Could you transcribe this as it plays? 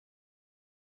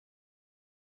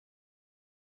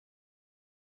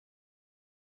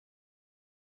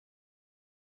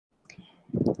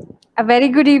A very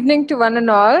good evening to one and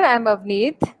all. I'm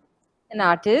Avneet, an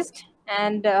artist,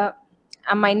 and a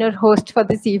minor host for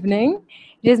this evening.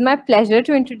 It is my pleasure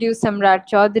to introduce Samrat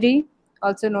Choudhury,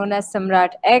 also known as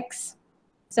Samrat X.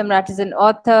 Samrat is an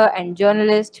author and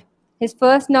journalist. His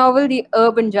first novel, The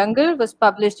Urban Jungle, was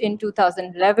published in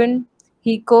 2011.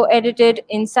 He co-edited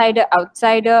Insider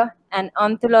Outsider, an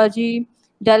anthology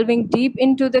delving deep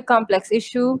into the complex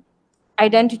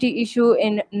identity issue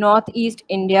in Northeast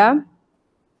India.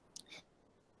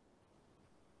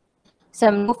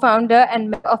 Sam co-founder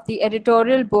and member of the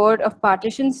editorial board of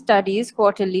Partition Studies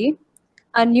Quarterly,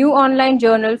 a new online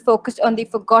journal focused on the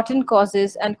forgotten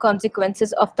causes and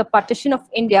consequences of the partition of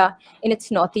India in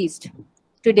its northeast.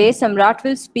 Today, Samrat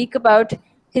will speak about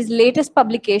his latest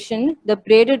publication, The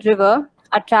Braided River,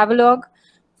 a travelogue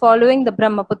following the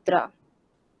Brahmaputra,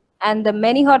 and the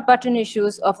many hot button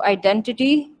issues of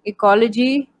identity,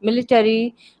 ecology,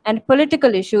 military, and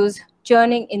political issues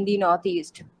churning in the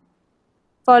northeast.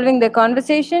 Following the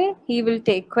conversation, he will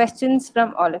take questions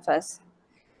from all of us.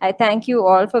 I thank you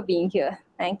all for being here.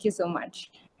 Thank you so much.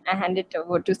 I hand it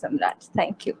over to Samrat.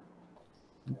 Thank you.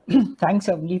 Thanks,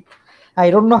 Avneet.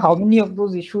 I don't know how many of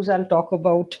those issues I'll talk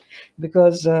about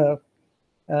because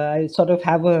I sort of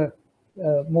have a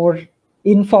more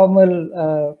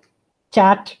informal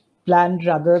chat planned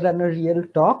rather than a real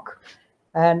talk.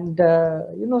 And,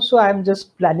 so I'm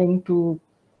just planning to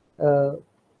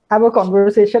have a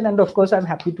conversation. And of course, I'm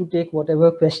happy to take whatever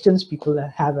questions people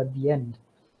have at the end.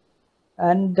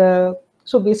 And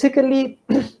so basically,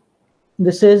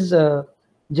 this is a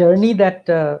journey that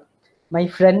my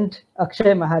friend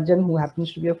Akshay Mahajan, who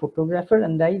happens to be a photographer,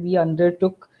 and we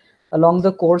undertook along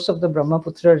the course of the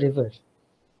Brahmaputra River.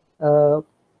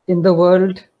 In the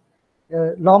world,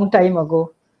 long time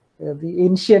ago, the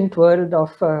ancient world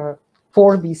of 4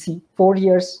 BC, 4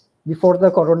 years before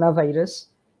the coronavirus,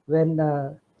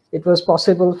 when it was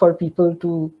possible for people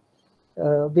to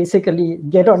basically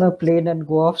get on a plane and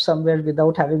go off somewhere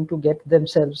without having to get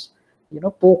themselves,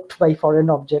 poked by foreign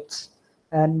objects.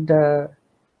 And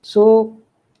so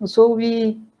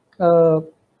we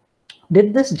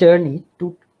did this journey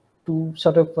to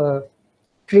sort of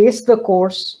trace the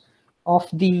course of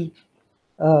the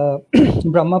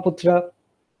Brahmaputra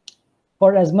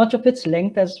for as much of its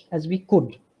length as we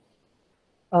could.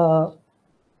 The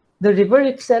river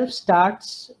itself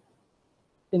starts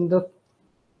in the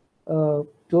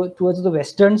towards the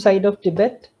western side of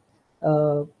Tibet,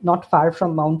 not far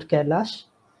from Mount Kailash,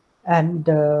 and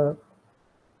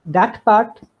that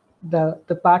part,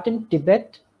 the part in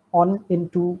Tibet on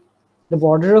into the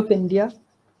border of India,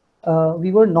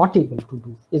 we were not able to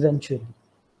do eventually.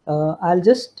 I'll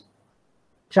just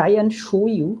try and show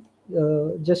you,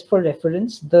 just for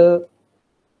reference, a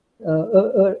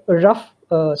rough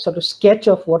sort of sketch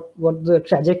of what the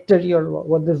trajectory or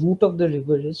what the route of the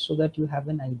river is, so that you have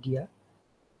an idea.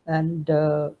 And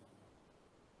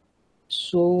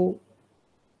so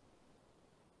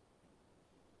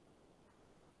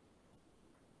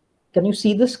can you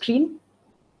see the screen?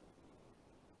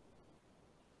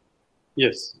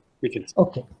 Yes, we can see.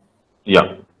 Okay.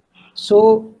 Yeah.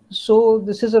 So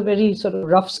this is a very sort of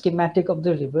rough schematic of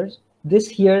the river. This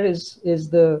here is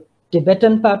the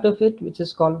Tibetan part of it, which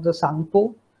is called the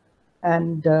Sangpo,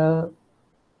 and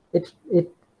it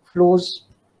flows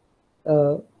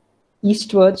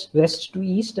eastwards, west to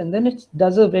east, and then it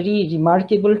does a very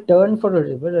remarkable turn for a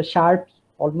river, a sharp,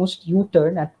 almost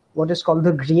U-turn at what is called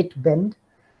the Great Bend.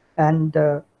 And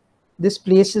this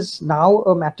place is now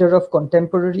a matter of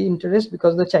contemporary interest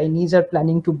because the Chinese are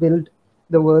planning to build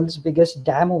the world's biggest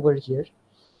dam over here,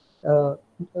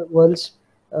 world's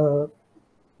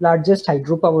largest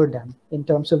hydropower dam in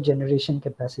terms of generation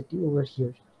capacity over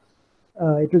here.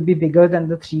 It will be bigger than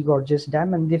the Three Gorges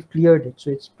Dam, and they've cleared it, so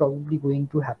it's probably going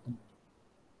to happen.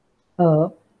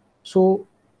 So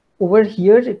over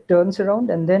here it turns around,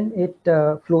 and then it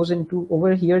flows into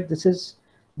over here. This is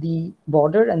the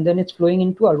border, and then it's flowing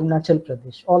into Arunachal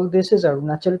Pradesh. All this is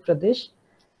Arunachal Pradesh.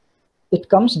 It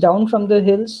comes down from the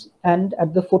hills, and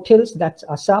at the foothills, that's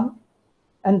Assam,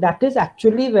 and that is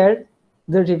actually where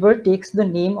the river takes the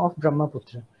name of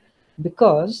Brahmaputra,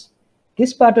 because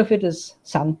this part of it is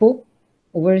Sangpo.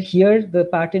 Over here, the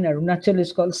part in Arunachal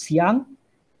is called Siang,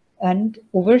 and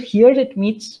over here it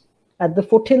meets at the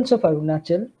foothills of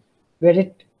Arunachal, where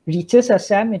it reaches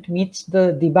Assam. It meets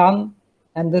the Dibang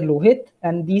and the Lohit,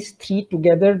 and these three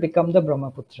together become the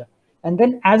Brahmaputra. And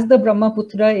then as the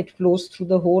Brahmaputra, it flows through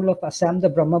the whole of Assam, the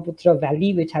Brahmaputra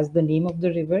Valley, which has the name of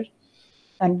the river.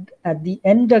 And at the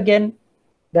end again,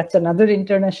 that's another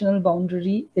international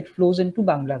boundary, it flows into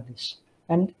Bangladesh.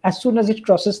 And as soon as it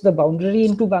crosses the boundary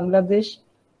into Bangladesh,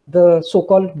 the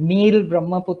so-called male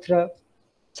Brahmaputra,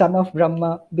 son of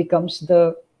Brahma, becomes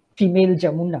the female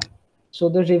Jamuna. So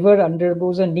the river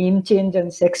undergoes a name change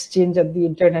and sex change at the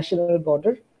international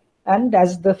border. And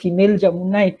as the female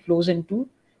Jamuna, it flows into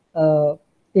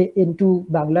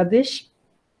Bangladesh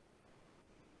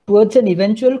towards an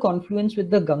eventual confluence with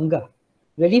the Ganga.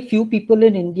 Very few people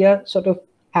in India sort of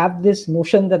have this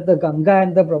notion that the Ganga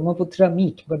and the Brahmaputra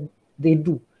meet, but they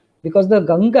do. Because the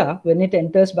Ganga, when it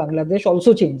enters Bangladesh,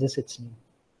 also changes its name.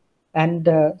 And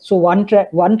so one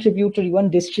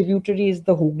distributary is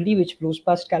the Hooghly, which flows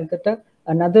past Calcutta.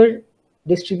 Another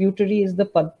distributary is the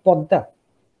Podda,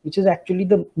 which is actually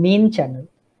the main channel.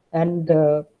 And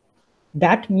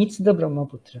that meets the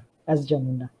Brahmaputra as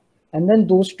Jamuna. And then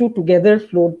those two together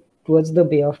flow towards the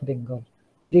Bay of Bengal.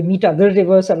 They meet other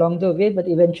rivers along the way, but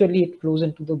eventually it flows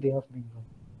into the Bay of Bengal.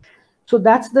 So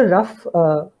that's the rough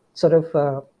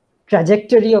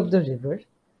trajectory of the river.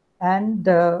 And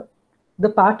the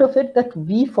part of it that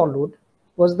we followed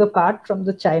was the part from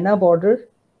the China border,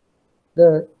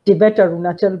 the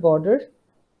Tibet-Arunachal border,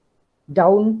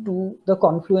 down to the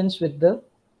confluence with the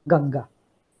Ganga.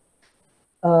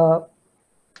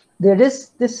 There is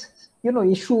this,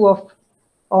 issue of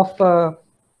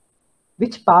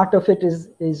which part of it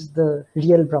is the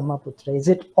real Brahmaputra. Is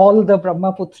it all the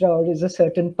Brahmaputra, or is a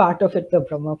certain part of it the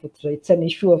Brahmaputra? It's an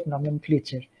issue of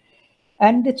nomenclature.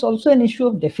 And it's also an issue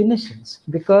of definitions,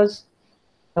 because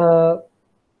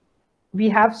we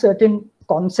have certain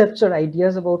concepts or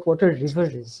ideas about what a river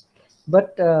is.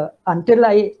 But until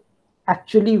I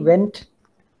actually went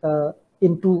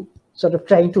into sort of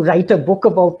trying to write a book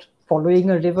about following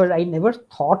a river, I never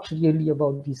thought really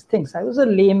about these things. I was a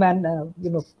layman,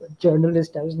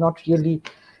 journalist. I was not really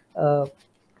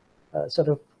sort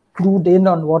of clued in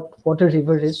on what a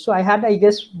river is. So I had, I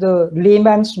guess, the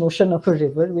layman's notion of a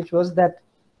river, which was that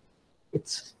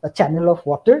it's a channel of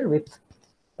water with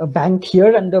a bank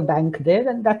here and a bank there,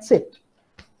 and that's it.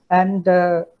 And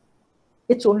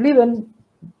it's only when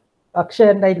Akshay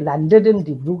and I landed in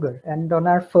Dibrugarh, and on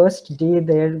our first day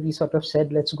there, we sort of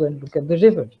said, let's go and look at the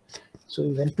river. So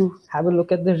we went to have a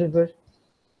look at the river.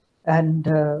 And,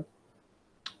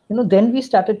 then we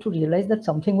started to realize that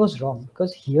something was wrong,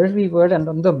 because here we were, and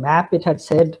on the map it had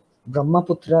said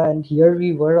Brahmaputra, and here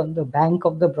we were on the bank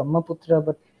of the Brahmaputra.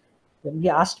 But when we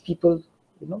asked people,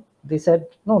 they said,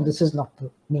 no, this is not the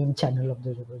main channel of the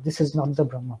river. This is not the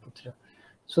Brahmaputra.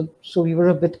 So we were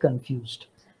a bit confused.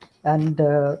 And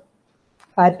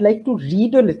I'd like to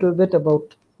read a little bit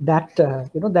about that,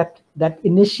 that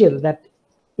initial, that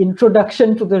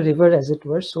introduction to the river, as it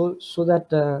were, so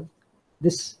that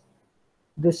this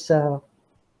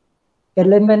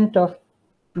element of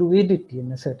fluidity,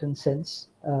 in a certain sense,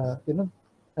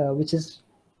 which is,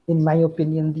 in my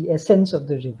opinion, the essence of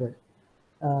the river,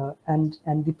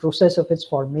 and the process of its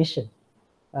formation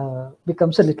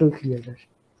becomes a little clearer.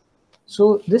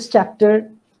 So this chapter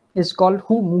is called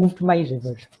 "Who Moved My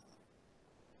River?"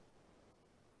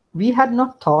 We had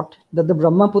not thought that the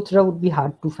Brahmaputra would be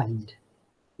hard to find.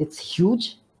 It's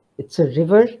huge, it's a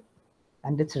river,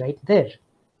 and it's right there.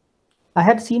 I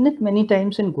had seen it many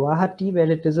times in Guwahati, where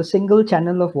it is a single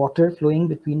channel of water flowing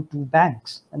between two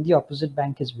banks, and the opposite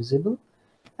bank is visible.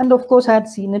 And of course, I had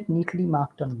seen it neatly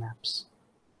marked on maps.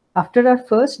 After our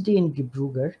first day in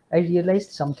Dibrugarh, I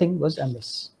realized something was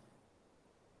amiss.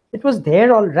 It was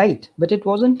there all right, but it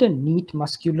wasn't a neat,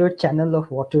 muscular channel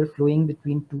of water flowing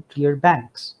between two clear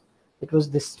banks. It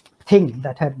was this thing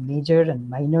that had major and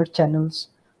minor channels,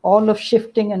 all of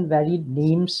shifting and varied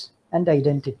names and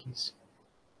identities.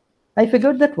 I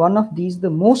figured that one of these, the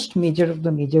most major of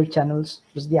the major channels,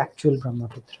 was the actual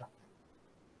Brahmaputra.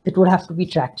 It would have to be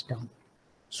tracked down.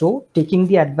 So, taking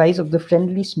the advice of the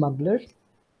friendly smuggler,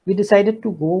 we decided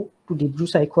to go to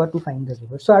Dibru-Saikhowa to find the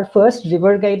river. So our first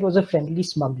river guide was a friendly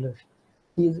smuggler.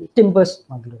 He is a timber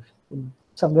smuggler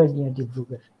somewhere near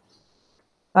Dibrugarh.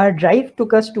 Our drive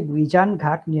took us to Guijan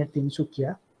Ghat near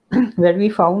Tinsukia, where we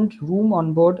found room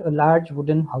on board a large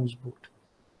wooden houseboat.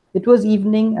 It was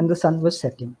evening and the sun was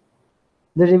setting.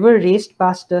 The river raced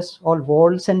past us, all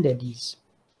walls and eddies.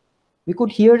 We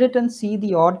could hear it and see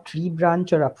the odd tree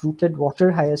branch or uprooted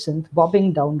water hyacinth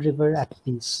bobbing downriver at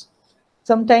pace.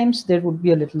 Sometimes there would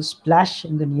be a little splash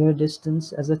in the near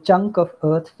distance as a chunk of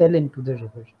earth fell into the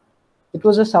river. It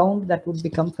was a sound that would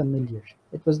become familiar.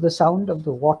 It was the sound of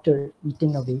the water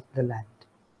eating away the land.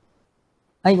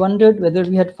 I wondered whether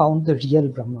we had found the real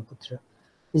Brahmaputra.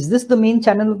 Is this the main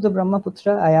channel of the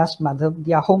Brahmaputra? I asked Madhav,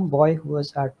 the Ahom boy who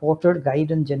was our porter,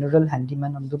 guide and general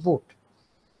handyman on the boat.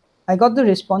 I got the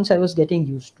response I was getting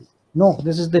used to. No,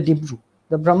 this is the Dibru.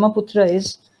 The Brahmaputra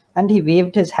is, and he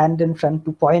waved his hand in front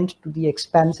to point to the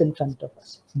expanse in front of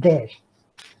us. There.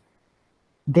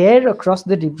 There, across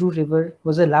the Dibru River,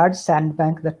 was a large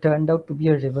sandbank that turned out to be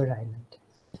a river island.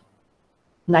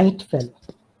 Night fell.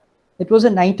 It was a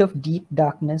night of deep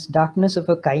darkness, darkness of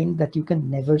a kind that you can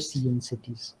never see in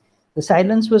cities. The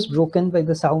silence was broken by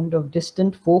the sound of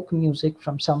distant folk music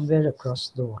from somewhere across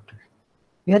the water.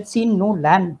 We had seen no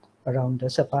land around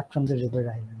us apart from the river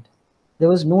island. There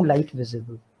was no light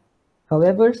visible.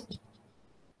 However,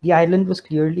 the island was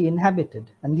clearly inhabited,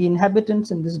 and the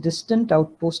inhabitants in this distant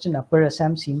outpost in Upper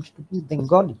Assam seemed to be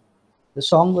Bengali. The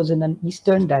song was in an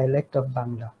eastern dialect of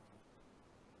Bangla.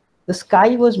 The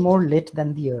sky was more lit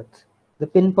than the earth, the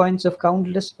pinpoints of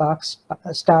countless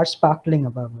stars sparkling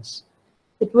above us.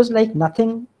 It was like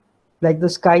nothing like the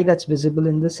sky that's visible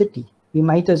in the city. We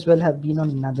might as well have been on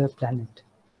another planet.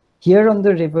 Here on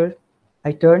the river,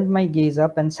 I turned my gaze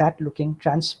up and sat looking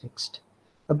transfixed.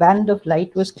 A band of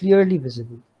light was clearly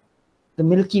visible. The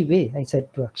Milky Way, I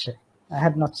said to Akshay. I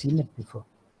had not seen it before.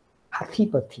 Hathi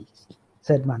Pathi,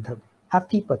 said Madhav.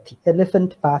 Hathi Pathi,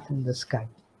 elephant path in the sky.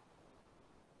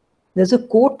 There's a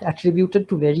quote attributed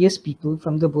to various people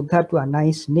from the Buddha to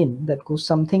Anais Nin that goes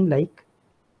something like,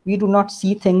 we do not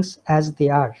see things as they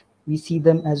are, we see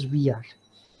them as we are.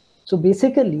 So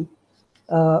basically,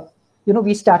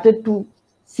 we started to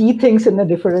see things in a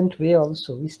different way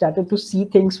also. We started to see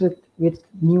things with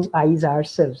new eyes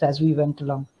ourselves as we went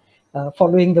along,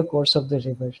 following the course of the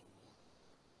river.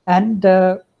 And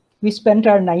we spent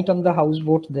our night on the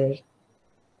houseboat there,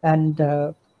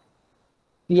 and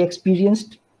we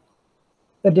experienced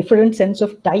a different sense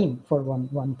of time for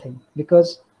one thing,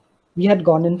 because we had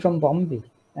gone in from Bombay,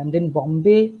 and in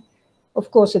Bombay, of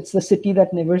course, it's the city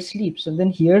that never sleeps. And then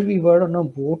here we were on a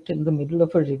boat in the middle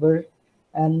of a river,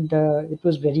 and it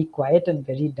was very quiet and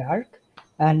very dark,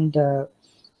 and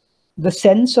the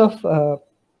sense of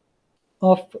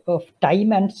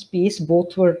time and space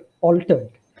both were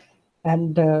altered.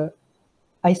 And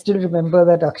I still remember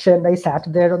that Akshay and I sat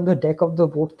there on the deck of the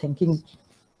boat thinking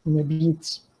maybe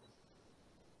it's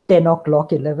 10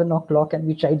 o'clock, 11 o'clock, and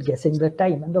we tried guessing the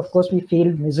time. And of course, we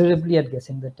failed miserably at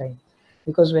guessing the time,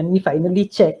 because when we finally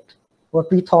checked,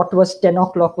 what we thought was 10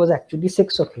 o'clock was actually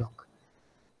 6 o'clock.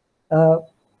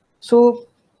 So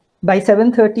by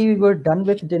 7:30, we were done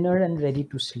with dinner and ready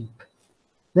to sleep.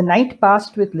 The night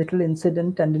passed with little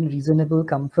incident and in reasonable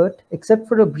comfort, except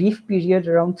for a brief period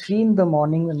around 3 in the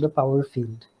morning when the power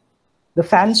failed. The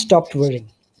fan stopped whirring.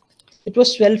 It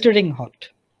was sweltering hot.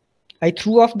 I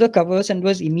threw off the covers and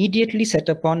was immediately set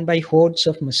upon by hordes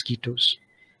of mosquitoes.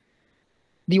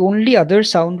 The only other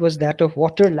sound was that of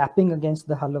water lapping against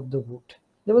the hull of the boat.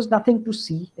 There was nothing to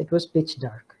see. It was pitch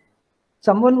dark.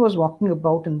 Someone was walking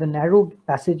about in the narrow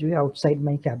passageway outside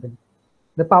my cabin.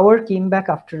 The power came back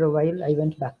after a while. I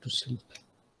went back to sleep.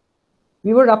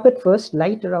 We were up at first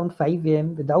light around 5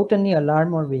 a.m. without any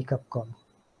alarm or wake-up call.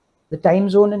 The time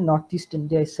zone in Northeast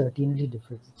India is certainly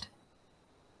different.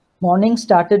 Morning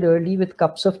started early with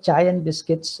cups of chai and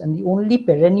biscuits, and the only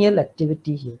perennial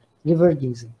activity here, river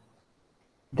gazing.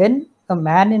 Then a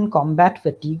man in combat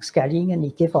fatigues carrying an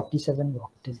AK-47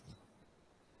 walked in.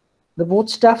 The boat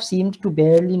staff seemed to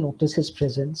barely notice his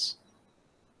presence.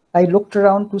 I looked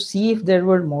around to see if there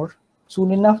were more.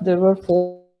 Soon enough, there were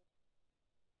 4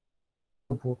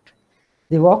 on the boat.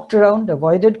 They walked around,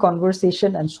 avoided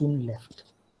conversation, and soon left.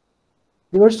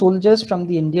 They were soldiers from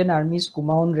the Indian Army's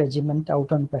Kumaon regiment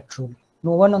out on patrol.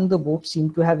 No one on the boat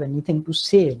seemed to have anything to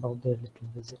say about their little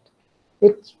visit.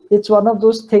 It's one of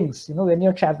those things, when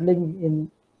you're traveling in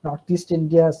Northeast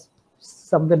India,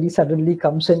 somebody suddenly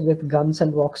comes in with guns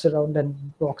and walks around and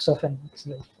walks off, and it's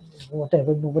like,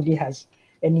 whatever, nobody has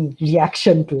any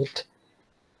reaction to it.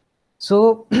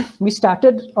 So we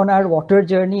started on our water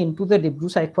journey into the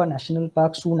Dibru-Saikhowa National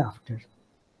Park soon after.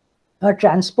 Our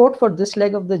transport for this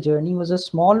leg of the journey was a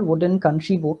small wooden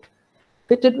country boat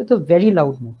fitted with a very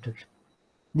loud motor.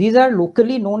 These are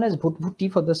locally known as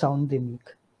bhut-bhuti for the sound they make.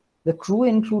 The crew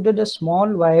included a small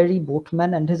wiry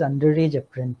boatman and his underage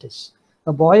apprentice,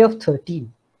 a boy of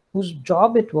 13, whose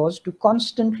job it was to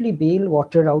constantly bail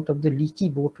water out of the leaky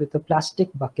boat with a plastic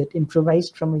bucket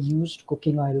improvised from a used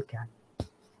cooking oil can.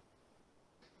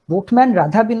 Boatman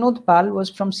Radha Binod Pal was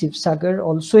from Sivsagar,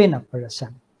 also in Upper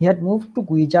Assam. He had moved to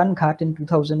Guijan Ghat in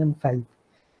 2005.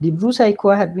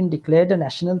 Dibru-Saikhowa had been declared a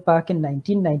national park in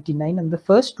 1999, and the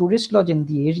first tourist lodge in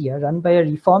the area, run by a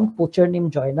reformed poacher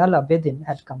named Joynal Abedin,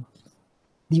 had come up.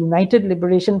 The United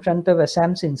Liberation Front of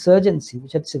Assam's insurgency,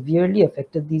 which had severely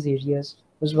affected these areas,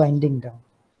 was winding down.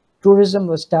 Tourism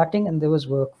was starting, and there was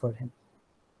work for him.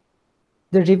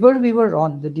 The river we were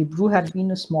on, the Dibru, had been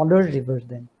a smaller river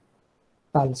then,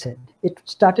 Pal said. It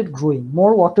started growing.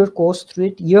 More water coursed through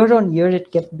it. Year on year,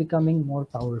 it kept becoming more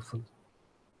powerful.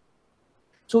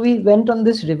 So we went on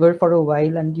this river for a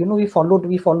while, and we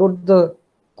followed the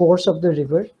course of the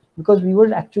river, because we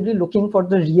were actually looking for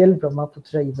the real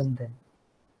Brahmaputra even then.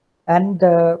 And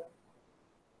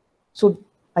so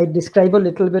I describe a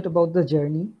little bit about the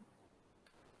journey.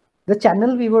 The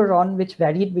channel we were on, which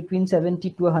varied between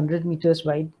 70 to 100 meters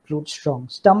wide, flowed strong.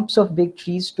 Stumps of big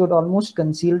trees stood almost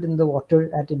concealed in the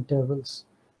water at intervals.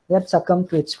 They had succumbed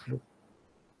to its flow.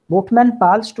 Boatman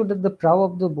Pal stood at the prow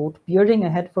of the boat, peering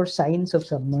ahead for signs of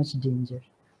submerged danger.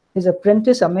 His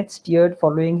apprentice Amit steered,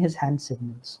 following his hand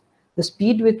signals. The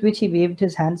speed with which he waved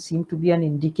his hands seemed to be an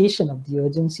indication of the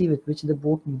urgency with which the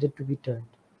boat needed to be turned.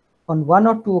 On one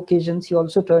or two occasions, he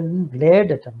also turned and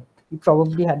glared at Amit. He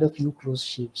probably had a few close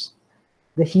shaves.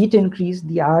 The heat increased,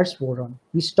 the hours wore on.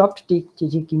 We stopped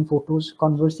taking photos,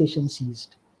 conversation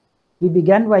ceased. We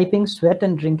began wiping sweat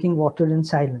and drinking water in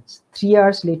silence. 3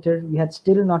 hours later, we had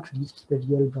still not reached the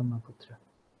real Brahmaputra.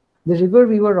 The river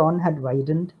we were on had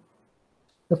widened.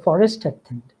 The forest had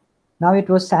thinned. Now it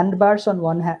was sandbars on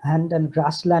one hand and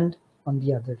grassland on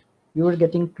the other. We were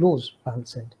getting close, Pal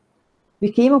said.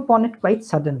 We came upon it quite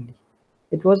suddenly.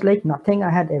 It was like nothing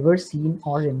I had ever seen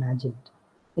or imagined.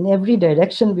 In every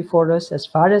direction before us, as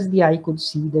far as the eye could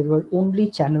see, there were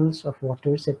only channels of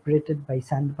water separated by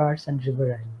sandbars and river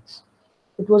islands.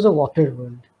 It was a water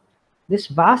world. This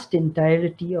vast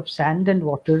entirety of sand and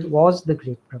water was the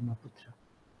great Brahmaputra.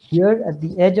 Here, at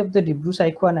the edge of the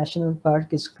Dibru-Saikhowa National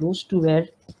Park, is close to where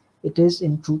it is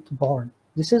in truth born.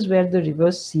 This is where the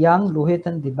rivers Siang, Lohit,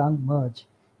 and Dibang merge.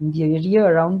 In the area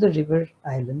around the river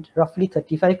island, roughly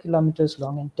 35 kilometers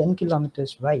long and 10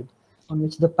 kilometers wide, on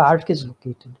which the park is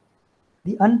located.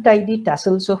 The untidy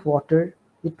tassels of water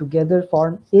it together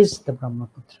form is the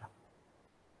Brahmaputra.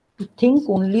 To think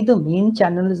only the main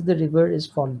channel is the river is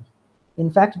folly.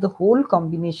 In fact, the whole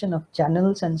combination of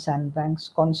channels and sandbanks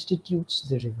constitutes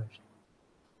the river.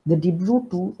 The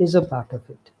Dibru too is a part of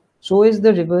it. So is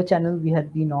the river channel we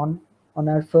had been on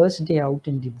our first day out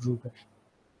in Dibrugarh.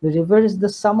 The river is the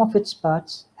sum of its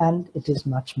parts, and it is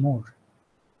much more.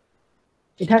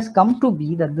 It has come to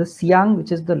be that the Siang,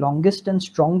 which is the longest and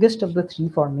strongest of the three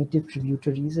formative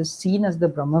tributaries, is seen as the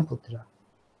Brahmaputra,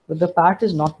 but the part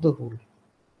is not the whole.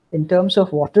 In terms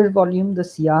of water volume, the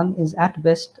Siang is at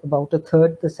best about a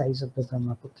third the size of the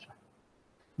Brahmaputra.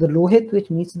 The Lohit, which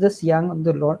meets the Siang on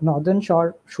the northern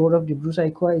shore of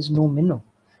Dibru-Saikhowa, is no minnow,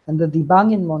 and the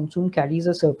Dibang in monsoon carries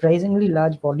a surprisingly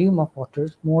large volume of water,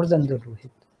 more than the Lohit.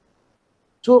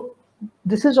 So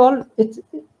this is all,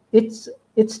 it's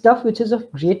stuff which is of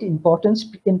great importance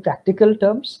in practical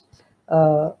terms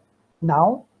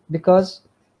now, because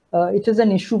it is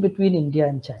an issue between India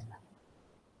and China.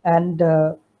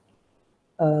 And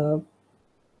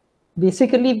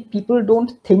basically, people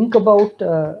don't think about,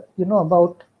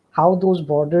 about how those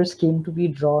borders came to be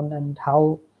drawn and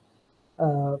how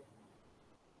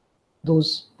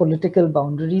those political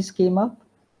boundaries came up.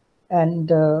 And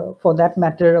for that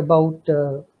matter, about,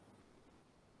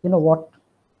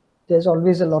 there's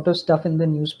always a lot of stuff in the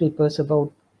newspapers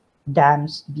about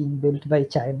dams being built by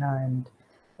China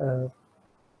and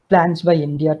plans by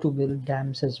India to build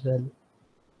dams as well.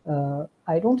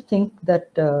 I don't think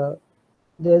that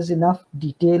there's enough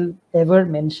detail ever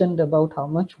mentioned about how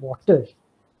much water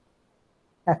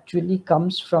actually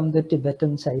comes from the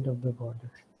Tibetan side of the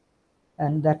border.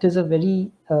 And that is a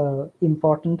very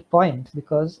important point,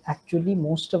 because actually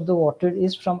most of the water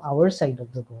is from our side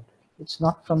of the border. It's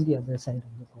not from the other side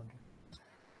of the border.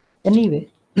 Anyway,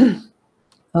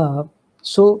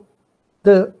 so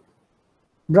the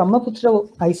Brahmaputra,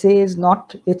 I say, is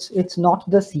not, it's not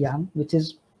the Siang, which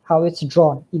is how it's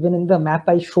drawn. Even in the map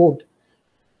I showed,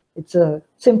 it's a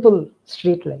simple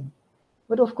straight line.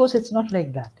 But of course, it's not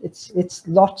like that. It's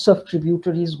lots of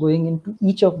tributaries going into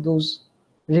each of those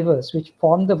rivers which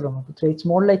form the Brahmaputra. It's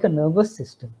more like a nervous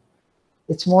system.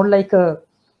 It's more like a,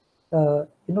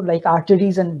 like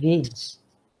arteries and veins.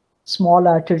 Small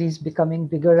arteries becoming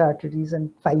bigger arteries,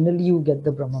 and finally you get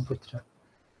the Brahmaputra.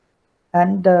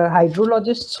 And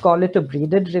hydrologists call it a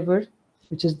braided river,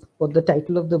 which is what the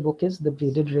title of the book is, the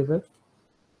Braided River.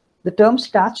 The term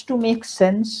starts to make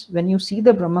sense when you see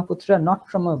the Brahmaputra not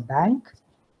from a bank,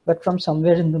 but from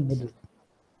somewhere in the middle.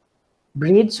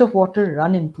 Braids of water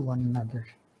run into one another.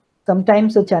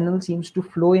 Sometimes the channel seems to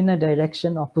flow in a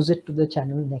direction opposite to the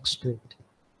channel next to it.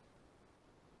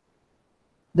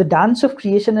 The dance of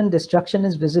creation and destruction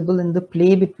is visible in the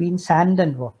play between sand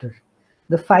and water.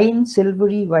 The fine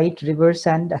silvery white river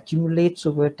sand accumulates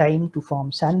over time to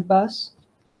form sandbars,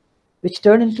 which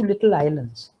turn into little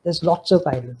islands. There's lots of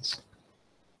islands.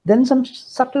 Then some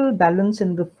subtle balance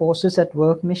in the forces at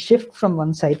work may shift from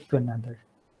one side to another.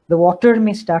 The water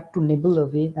may start to nibble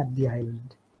away at the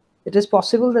island. It is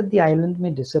possible that the island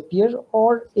may disappear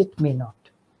or it may not.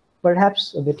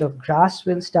 Perhaps a bit of grass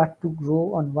will start to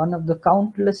grow on one of the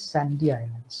countless sandy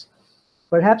islands.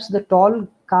 Perhaps the tall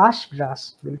marsh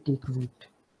grass will take root.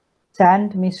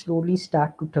 Sand may slowly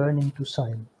start to turn into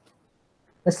soil.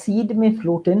 A seed may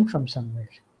float in from somewhere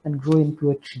and grow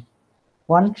into a tree.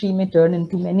 One tree may turn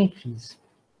into many trees.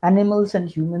 Animals and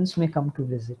humans may come to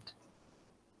visit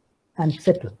and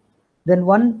settle. Then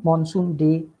one monsoon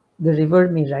day, the river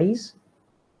may rise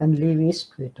and lay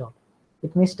waste to it all.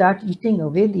 It may start eating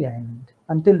away the island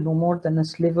until no more than a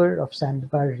sliver of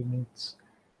sandbar remains,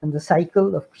 and the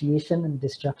cycle of creation and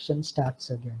destruction starts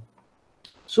again.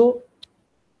 So,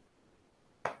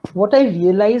 what I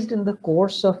realized in the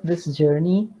course of this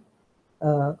journey,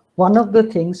 one of the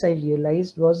things I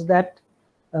realized was that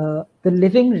the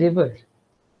living river,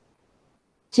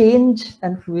 change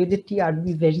and fluidity are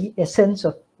the very essence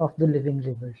of the living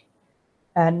river.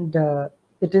 And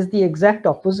it is the exact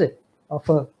opposite of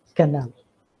a canal,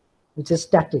 which is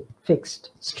static,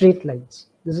 fixed, straight lines.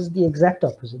 This is the exact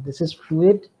opposite. This is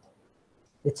fluid,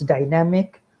 it's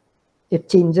dynamic, it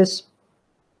changes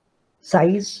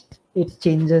size, it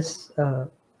changes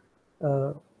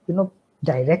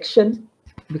direction,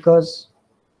 because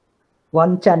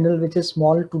one channel which is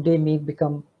small today may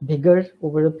become bigger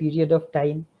over a period of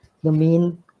time. The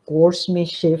main course may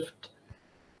shift.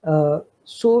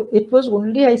 So it was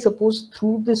only, I suppose,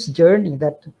 through this journey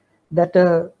that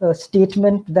a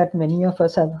statement that many of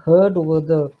us have heard over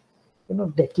the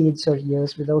decades or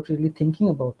years without really thinking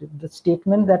about it. The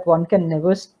statement that one can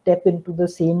never step into the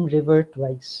same river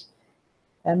twice.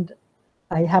 And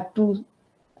I had to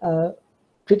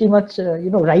pretty much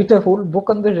write a whole book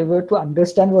on the river to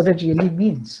understand what it really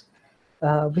means,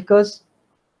 because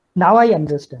now I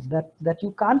understand that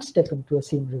you can't step into a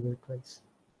same river twice.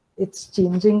 It's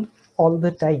changing all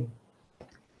the time,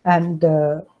 and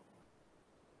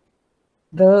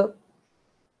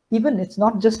even it's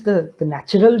not just the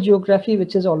natural geography,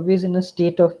 which is always in a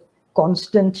state of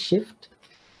constant shift,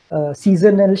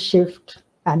 seasonal shift,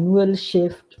 annual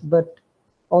shift, but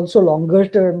also longer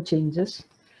term changes.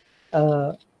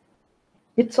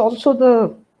 It's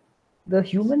also the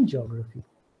human geography,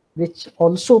 which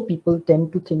also people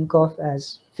tend to think of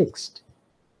as fixed.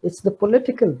 It's the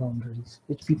political boundaries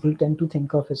which people tend to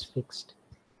think of as fixed.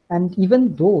 And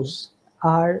even those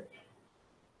are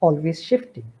always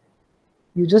shifting.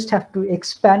 You just have to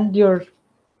expand your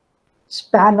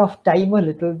span of time a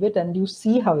little bit and you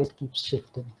see how it keeps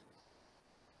shifting.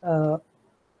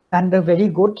 And a very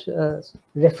good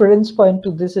reference point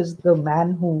to this is the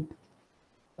man who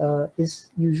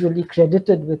is usually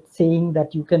credited with saying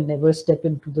that you can never step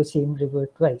into the same river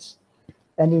twice,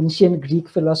 an ancient Greek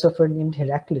philosopher named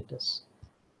Heraclitus,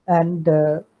 and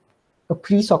a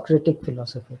pre-Socratic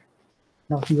philosopher.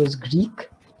 Now, he was Greek,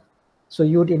 so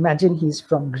you would imagine he's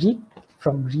from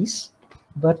Greece,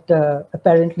 but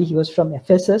apparently he was from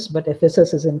Ephesus, but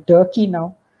Ephesus is in Turkey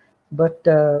now, but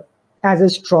as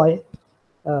is Troy,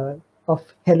 of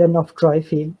Helen of Troy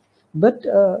fame. But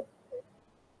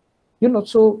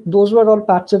so those were all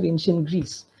parts of ancient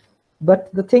Greece. But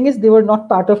the thing is, they were not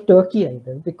part of Turkey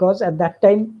either, because at that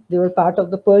time they were part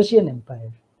of the Persian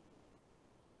Empire.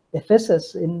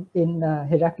 Ephesus in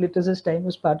Heraclitus's time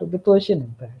was part of the Persian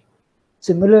Empire.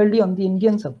 Similarly, on the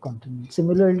Indian subcontinent,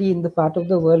 similarly in the part of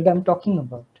the world I'm talking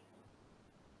about.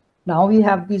 Now we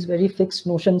have these very fixed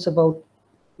notions about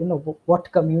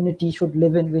what community should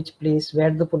live in which place,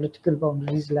 where the political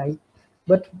boundaries lie.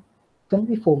 But when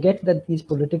we forget that these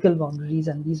political boundaries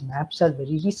and these maps are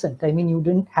very recent. I mean, you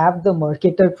didn't have the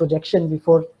Mercator projection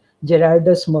before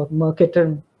Gerardus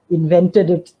Mercator invented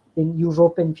it in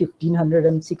Europe in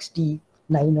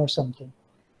 1569 or something.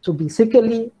 So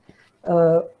basically,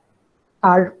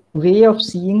 our way of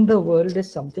seeing the world is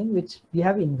something which we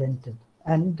have invented.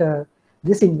 And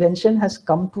this invention has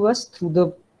come to us through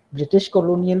the British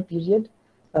colonial period.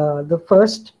 The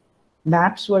first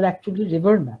maps were actually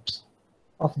river maps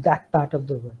of that part of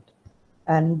the world.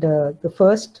 And the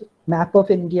first map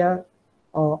of India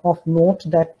of note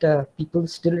that people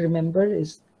still remember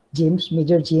is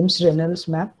Major James Reynolds'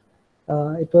 map.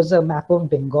 It was a map of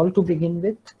Bengal to begin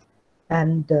with.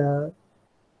 And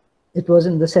it was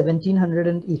in the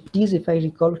 1780s, if I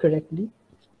recall correctly.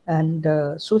 And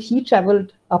so he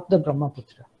traveled up the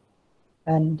Brahmaputra.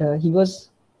 And he was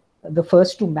the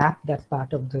first to map that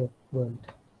part of the world.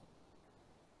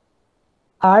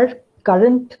 Our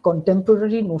current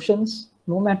contemporary notions,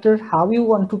 no matter how you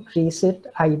want to trace it,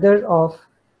 either of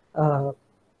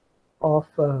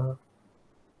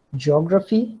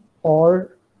geography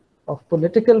or of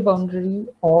political boundary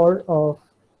or of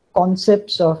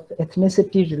concepts of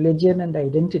ethnicity, religion, and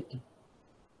identity,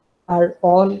 are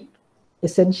all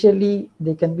essentially,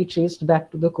 they can be traced back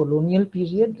to the colonial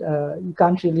period. You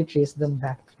can't really trace them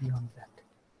back beyond that,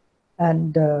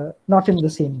 and not in the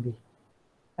same way.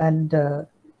 And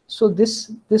so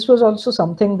this was also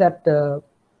something that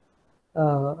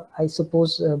I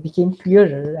suppose became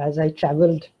clearer as I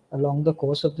traveled along the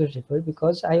course of the river,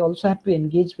 because I also had to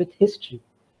engage with history,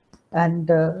 and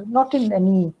not in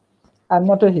any, I'm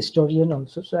not a historian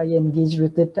also, so I engaged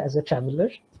with it as a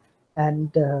traveler.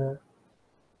 And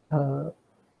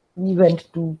we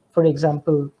went to, for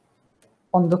example,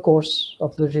 on the course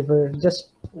of the river, just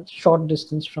a short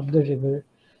distance from the river,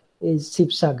 is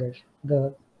Sibsagar,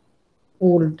 the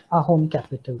old Ahom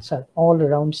capitals are all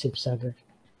around Sibsagar.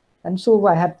 And so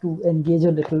I had to engage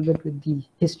a little bit with the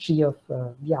history of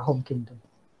the Ahom kingdom.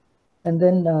 And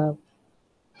then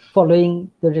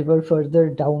following the river further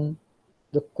down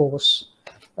the course,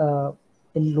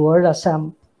 in Lower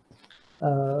Assam,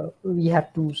 we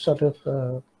had to sort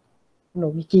of,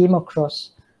 we came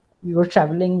across, we were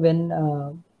traveling when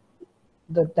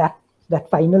that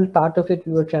final part of it,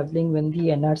 we were traveling when the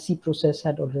NRC process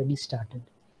had already started.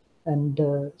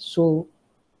 And so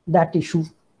that issue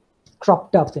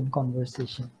cropped up in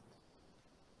conversation.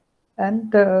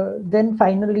 And then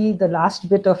finally, the last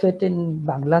bit of it in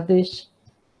Bangladesh,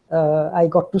 I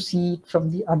got to see it from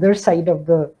the other side of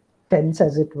the fence,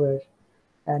 as it were,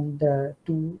 and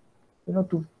to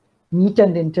meet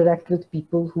and interact with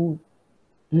people who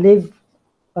live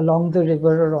along the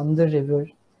river or on the river.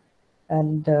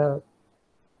 And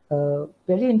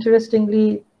very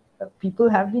interestingly, people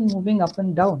have been moving up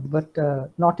and down, but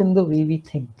not in the way we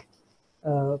think.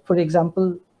 For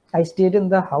example, I stayed in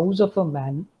the house of a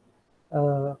man,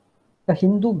 a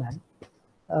Hindu man,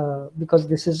 because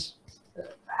this is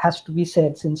has to be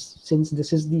said, since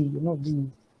this is the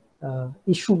the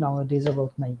issue nowadays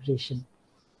about migration.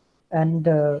 And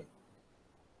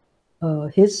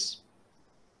his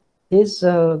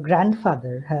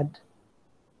grandfather had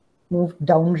moved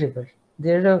downriver.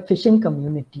 They're a fishing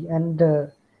community, and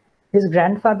his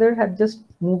grandfather had just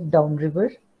moved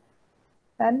downriver,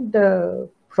 and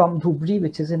from Dhubri,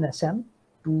 which is in Assam,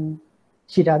 to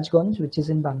Sirajganj, which is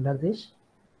in Bangladesh.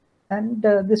 And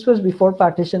this was before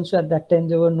partition, so at that time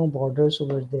there were no borders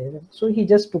over there. So he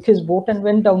just took his boat and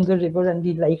went down the river, and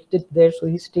he liked it there, so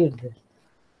he stayed there.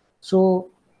 So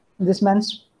this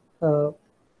man's, the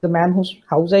man whose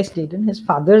house I stayed in, his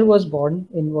father was born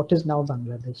in what is now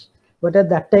Bangladesh. But at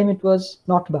that time it was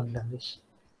not Bangladesh.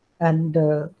 And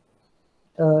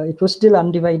it was still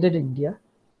undivided India.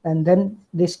 And then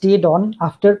they stayed on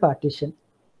after partition,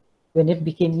 when it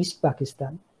became East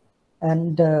Pakistan.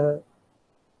 And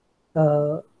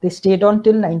they stayed on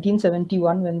till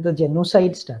 1971, when the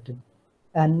genocide started,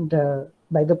 and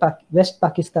by the West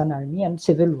Pakistan Army, and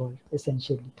civil war,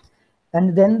 essentially.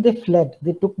 And then they fled.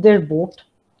 They took their boat,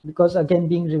 because again,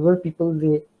 being river people,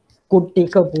 they could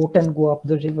take a boat and go up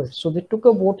the river. So they took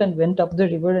a boat and went up the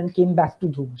river and came back to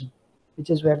Dhubri, which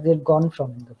is where they'd gone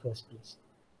from in the first place.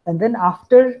 And then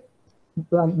after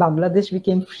Bangladesh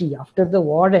became free, after the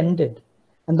war ended,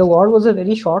 and the war was a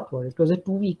very short war, it was a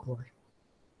 2-week war.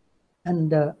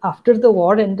 And after the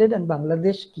war ended and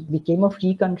Bangladesh became a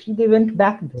free country, they went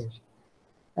back there.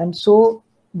 And so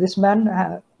this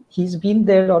man, he's been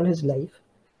there all his life.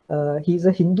 He's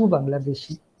a Hindu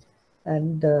Bangladeshi.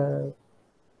 And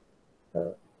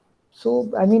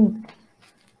so, I mean,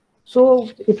 so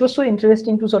it was so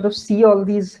interesting to sort of see all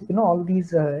these, all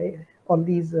these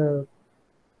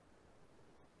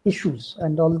issues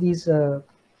and all these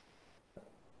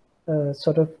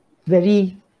sort of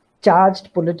very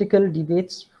charged political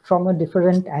debates from a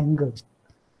different angle.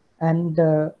 And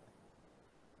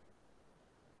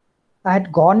I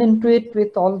had gone into it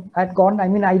with all, I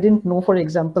mean, I didn't know, for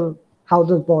example, how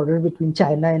the border between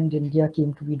China and India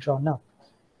came to be drawn up.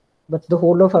 But the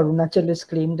whole of Arunachal is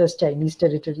claimed as Chinese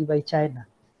territory by China.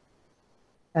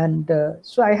 And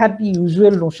so I had the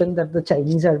usual notion that the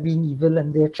Chinese are being evil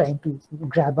and they're trying to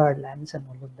grab our lands and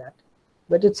all of that.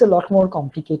 But it's a lot more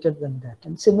complicated than that.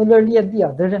 And similarly at the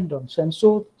other end also. And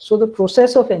so the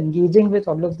process of engaging with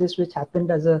all of this, which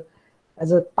happened as a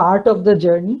part of the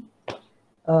journey,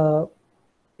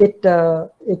 it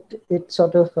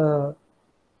sort of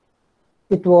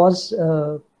it was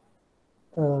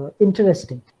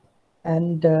interesting.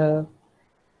 And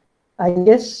I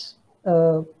guess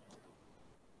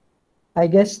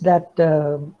that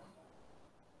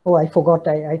oh, I forgot.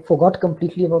 I forgot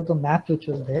completely about the map which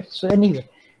was there. So anyway,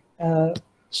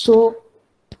 so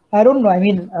I don't know. I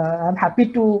mean, I'm happy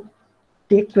to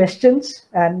take questions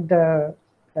and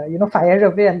fire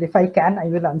away. And if I can, I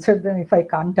will answer them. If I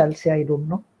can't, I'll say I don't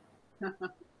know.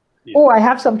 Yeah. Oh, I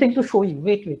have something to show you.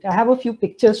 Wait. I have a few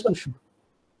pictures to show.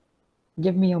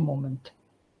 Give me a moment.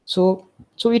 So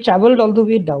we traveled all the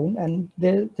way down, and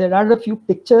there are a few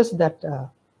pictures that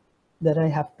that I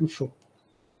have to show,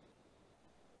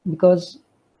 because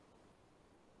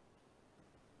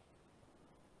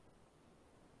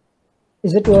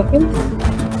is it working?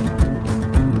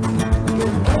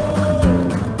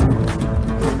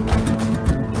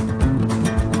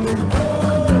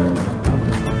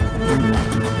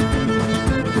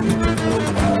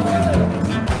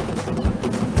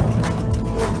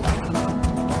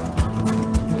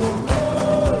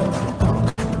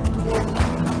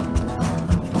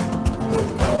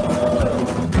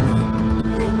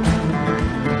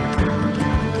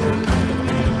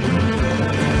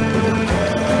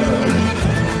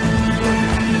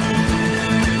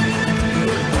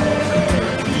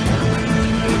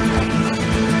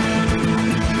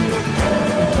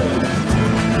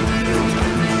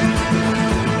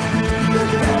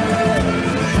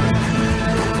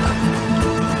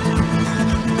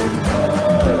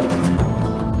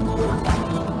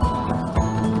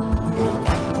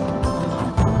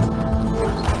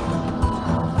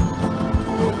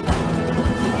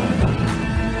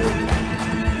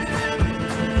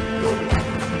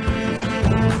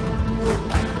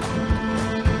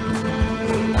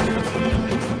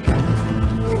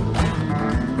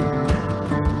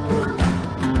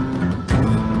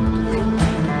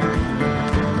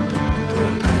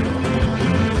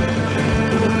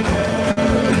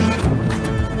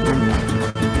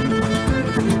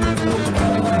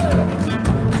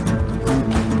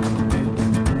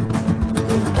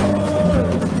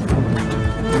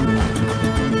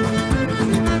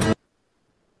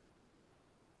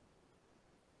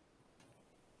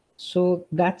 So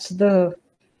that's the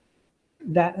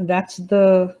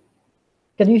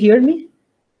can you hear me?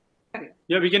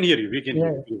 Yeah, we can hear you. We can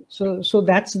hear you. So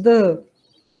that's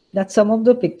some of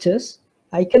the pictures.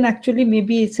 I can actually,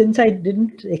 maybe, since I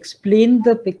didn't explain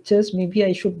the pictures, maybe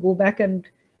I should go back and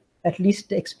at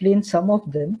least explain some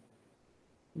of them.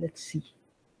 Let's see.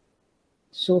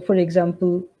 So for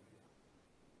example,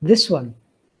 this one,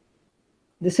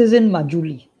 this is in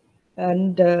Majuli,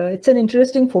 and it's an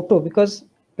interesting photo because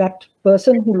that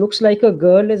person who looks like a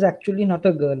girl is actually not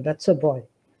a girl, that's a boy.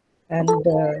 And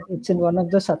it's in one of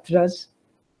the satras.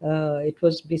 It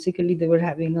was basically, they were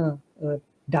having a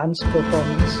dance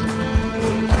performance.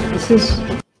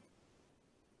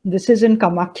 This is in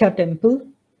Kamakhya temple.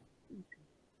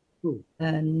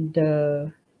 And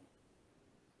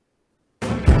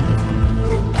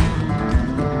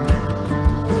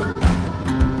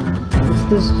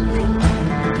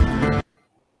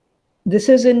this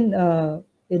is in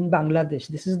Bangladesh.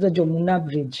 This is the Jamuna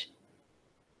Bridge.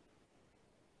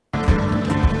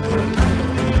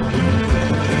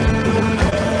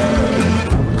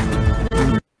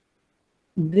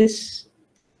 This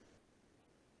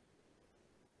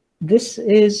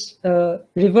is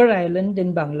River Island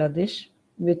in Bangladesh,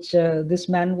 which this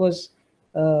man was,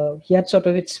 he had sort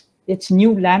of, it's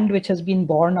new land which has been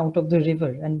born out of the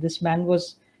river, and this man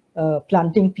was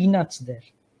planting peanuts there.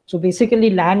 So basically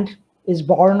land is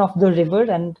born of the river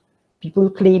and people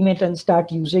claim it and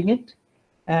start using it.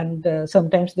 And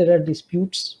sometimes there are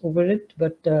disputes over it,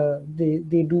 but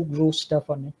they do grow stuff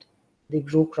on it. They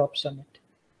grow crops on it.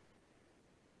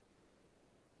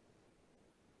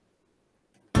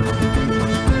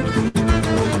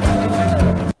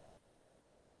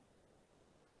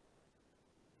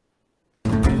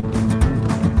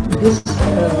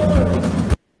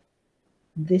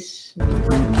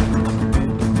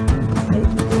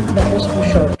 That was too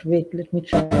short. Wait, let me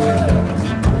try.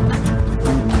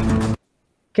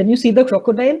 Can you see the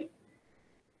crocodile?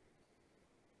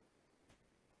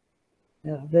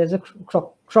 Yeah, there's a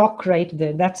croc right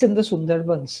there. That's in the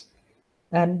Sundarbans.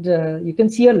 And you can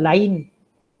see a line,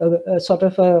 a sort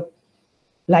of a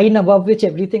line above which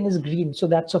everything is green. So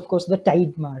that's, of course, the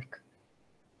tide mark.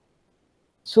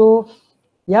 So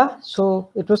yeah, so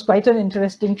it was quite an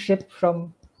interesting trip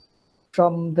from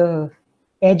the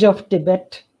edge of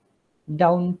Tibet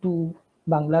down to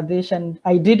Bangladesh, and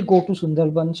I did go to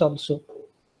Sundarbans also.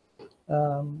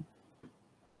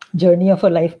 Journey of a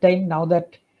lifetime, now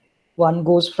that one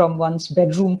goes from one's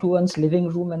bedroom to one's living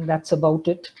room, and that's about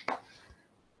it.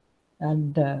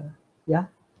 And yeah,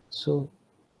 so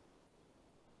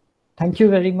thank you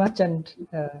very much, and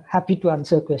happy to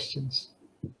answer questions.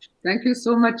 Thank you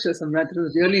so much, Samrat. It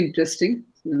was really interesting,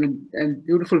 and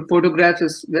beautiful photographs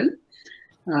as well.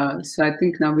 So I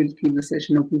think now we'll keep the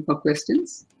session open for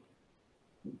questions.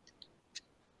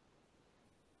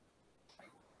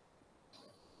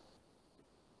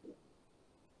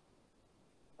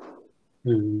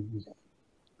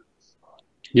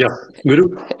 Yeah,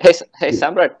 Guru. Hey,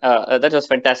 Samrat, that was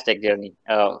fantastic journey.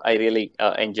 I really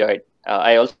enjoyed.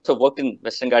 I also worked in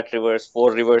Western Ghat rivers,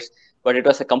 4 rivers, but it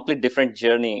was a complete different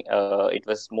journey. It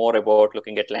was more about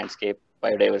looking at landscape,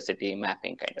 biodiversity,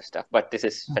 mapping kind of stuff. But this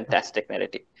is fantastic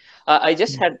narrative. I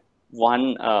just had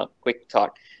one quick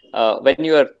thought. When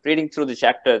you were reading through the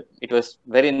chapter, it was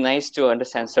very nice to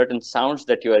understand certain sounds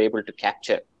that you are able to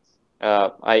capture.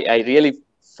 I really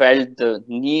felt the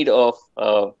need of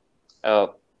uh,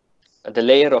 the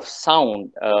layer of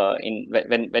sound in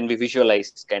when we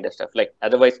visualize kind of stuff. Like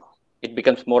otherwise, it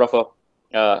becomes more of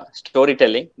a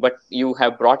storytelling. But you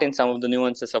have brought in some of the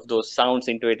nuances of those sounds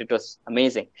into it. It was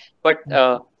amazing. But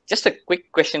just a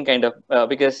quick question, kind of,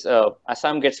 because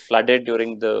Assam gets flooded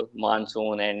during the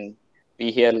monsoon, and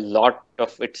we hear a lot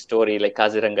of its story. Like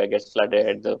Kaziranga gets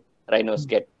flooded, the rhinos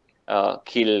get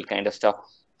killed, kind of stuff.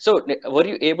 So were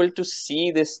you able to see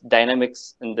this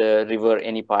dynamics in the river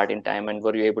any part in time, and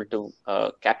were you able to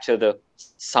capture the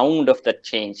sound of that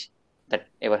change that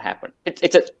ever happened?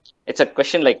 It's a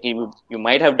question like you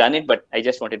might have done it, but I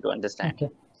just wanted to understand. Okay.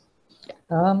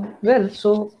 Well,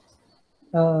 so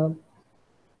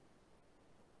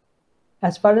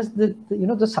as far as the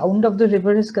sound of the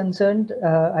river is concerned,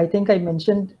 I think I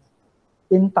mentioned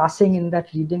in passing in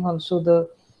that reading also the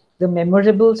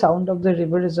memorable sound of the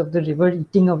river is of the river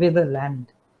eating away the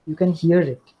land. You can hear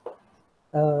it.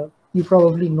 You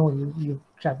probably know, you've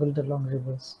traveled along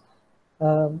rivers.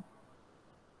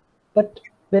 But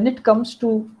when it comes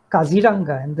to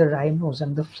Kaziranga and the rhinos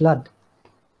and the flood,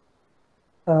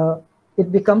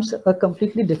 it becomes a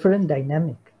completely different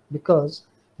dynamic, because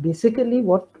basically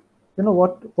what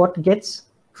gets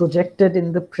projected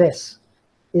in the press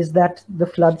is that the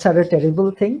floods are a terrible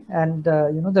thing, and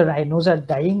the rhinos are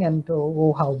dying, and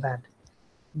oh how bad.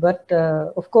 But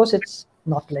of course it's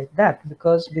not like that,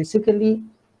 because basically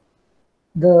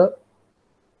the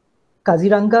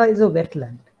Kaziranga is a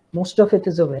wetland. Most of it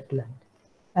is a wetland,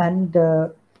 and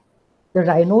the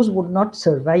rhinos would not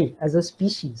survive as a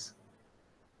species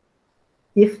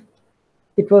if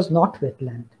it was not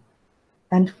wetland.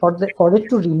 And for it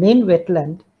to remain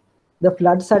wetland, the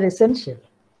floods are essential.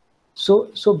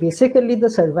 So basically the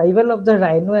survival of the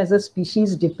rhino as a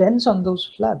species depends on those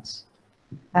floods.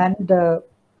 And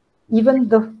even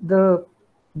the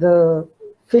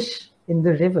fish in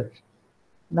the river.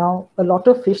 Now, a lot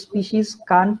of fish species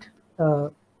can't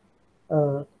sort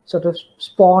of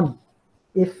spawn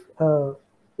if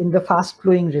in the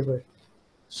fast-flowing river.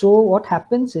 So what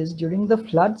happens is, during the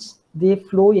floods, they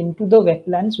flow into the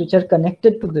wetlands which are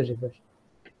connected to the river.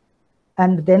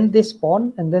 And then they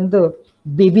spawn, and then the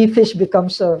baby fish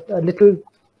becomes a little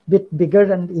bit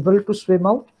bigger and able to swim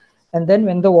out. And then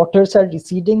when the waters are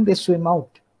receding, they swim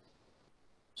out.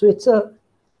 So it's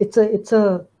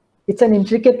an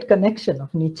intricate connection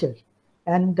of nature.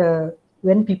 And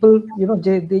when people,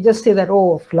 they just say that,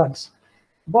 oh, floods.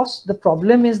 Boss, the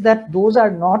problem is that those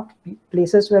are not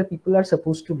places where people are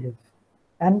supposed to live.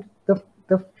 And the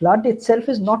flood itself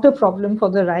is not a problem for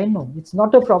the rhino. It's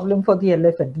not a problem for the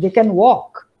elephant. They can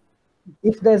walk.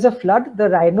 If there's a flood, the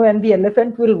rhino and the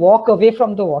elephant will walk away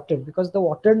from the water, because the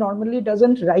water normally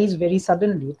doesn't rise very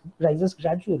suddenly. It rises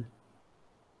gradually.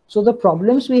 So the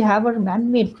problems we have are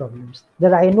man-made problems. The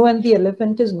rhino and the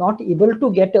elephant is not able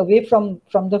to get away from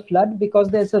the flood because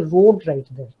there's a road right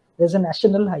there. There's a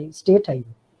national state highway.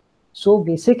 So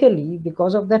basically,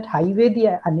 because of that highway,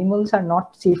 the animals are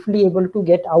not safely able to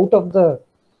get out of the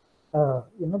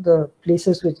the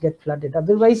places which get flooded.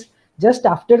 Otherwise, just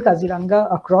after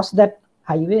Kaziranga, across that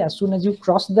highway, as soon as you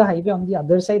cross the highway, on the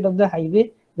other side of the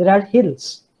highway, there are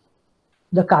hills,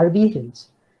 the Karbi hills.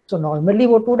 So normally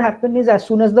what would happen is, as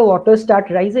soon as the waters start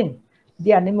rising,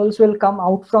 the animals will come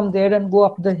out from there and go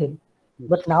up the hill.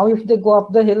 But now if they go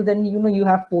up the hill, then you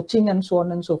have poaching and so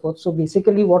on and so forth. So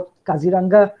basically what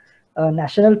Kaziranga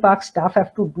National Park staff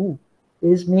have to do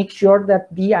is make sure that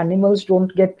the animals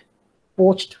don't get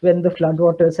poached when the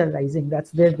floodwaters are rising.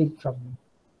 That's their big problem.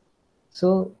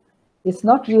 So it's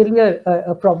not really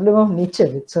a problem of nature.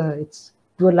 It's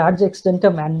to a large extent a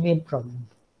man-made problem.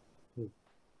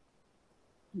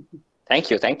 Thank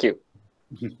you. Samrat,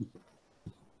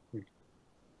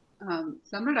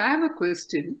 I have a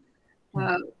question.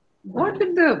 What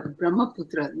did the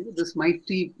Brahmaputra, this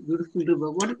mighty, beautiful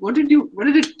river, what did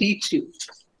it teach you?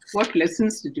 What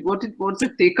lessons did you? What's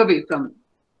the takeaway from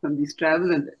these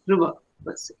travels and the river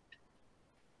per se?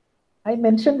 I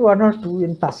mentioned one or two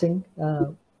in passing.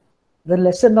 The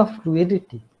lesson of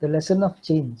fluidity, the lesson of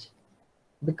change,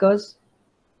 because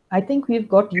I think we've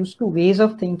got used to ways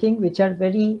of thinking which are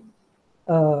very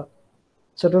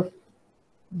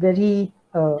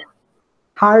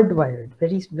hardwired,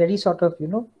 very sort of,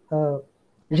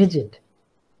 rigid.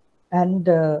 And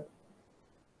the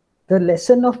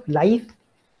lesson of life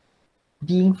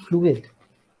being fluid,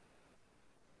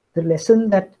 the lesson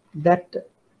that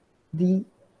the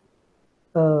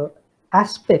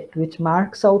aspect which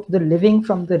marks out the living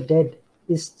from the dead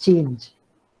is change.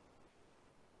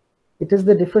 It is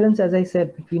the difference, as I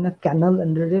said, between a canal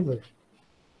and a river.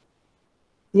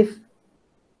 If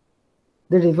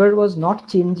the river was not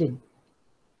changing,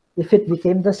 if it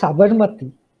became the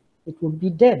Sabarmati, it would be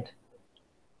dead.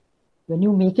 When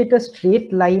you make it a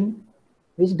straight line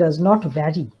which does not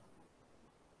vary,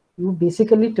 you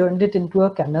basically turned it into a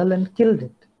canal and killed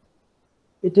it.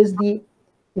 It is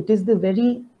the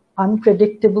very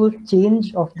unpredictable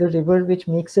change of the river which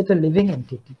makes it a living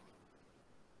entity.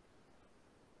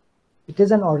 It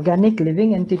is an organic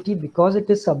living entity because it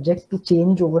is subject to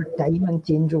change over time and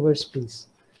change over space.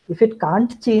 If it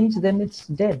can't change, then it's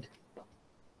dead.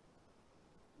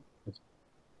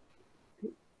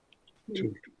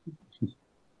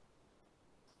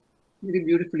 Very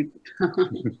beautifully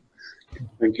put.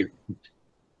 Thank you.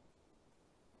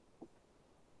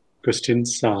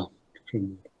 Questions from...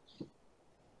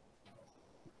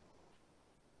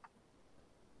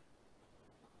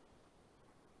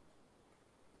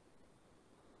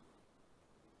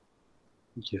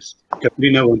 Yes,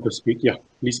 Katrina want to speak. Yeah,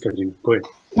 please, Katrina, go ahead.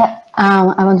 Yeah,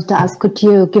 I wanted to ask, could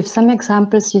you give some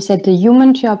examples? You said the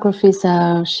human geographies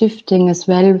are shifting as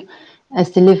well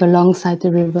as they live alongside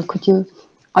the river. Could you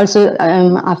also,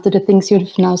 after the things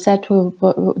you've now said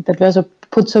that were so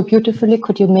put so beautifully,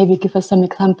 could you maybe give us some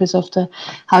examples of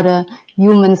how the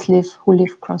humans live who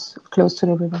live close to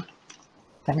the river?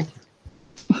 Thank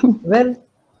you. Well,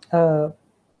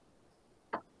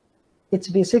 it's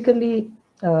basically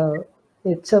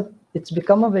it's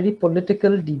become a very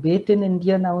political debate in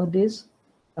India nowadays,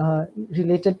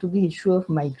 related to the issue of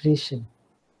migration.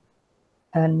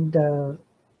 And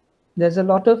there's a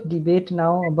lot of debate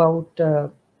now about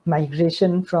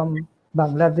migration from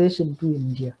Bangladesh into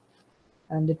India.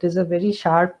 And it is a very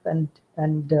sharp and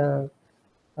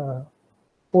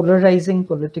polarizing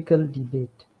political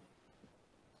debate.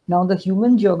 Now, the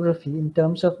human geography in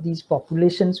terms of these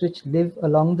populations which live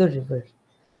along the river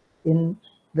in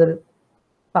the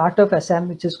part of Assam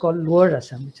which is called Lower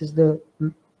Assam, which is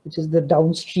the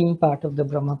downstream part of the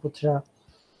Brahmaputra,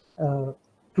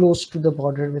 close to the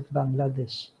border with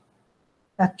Bangladesh.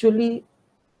 Actually,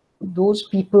 those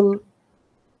people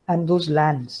and those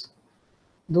lands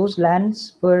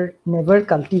were never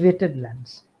cultivated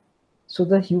lands. So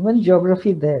the human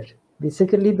geography there,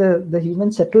 basically the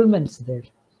human settlements there,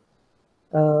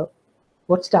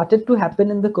 what started to happen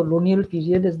in the colonial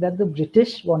period is that the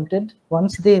British wanted,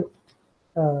 once they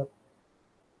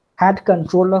had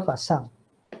control of Assam,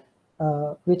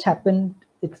 which happened,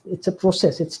 it's a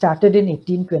process. It started in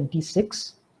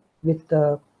 1826 with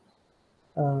the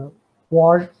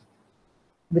war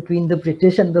between the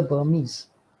British and the Burmese.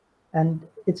 And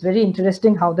it's very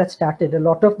interesting how that started. A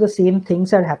lot of the same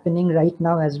things are happening right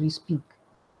now as we speak.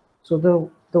 So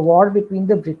the war between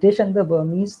the British and the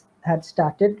Burmese had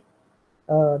started.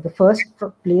 The first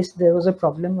place there was a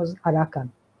problem was Arakan,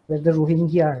 where the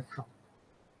Rohingya are from.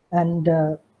 And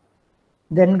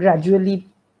then gradually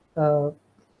the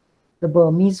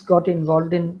Burmese got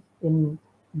involved in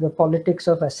the politics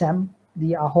of Assam.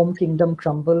 The Ahom kingdom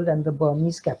crumbled and the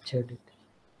Burmese captured it.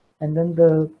 And then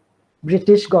the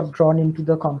British got drawn into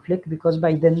the conflict because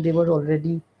by then they were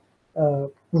already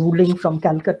ruling from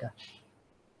Calcutta,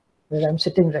 where I'm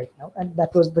sitting right now. And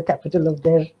that was the capital of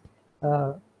their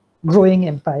growing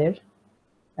empire.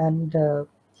 And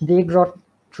they got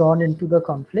drawn into the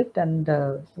conflict and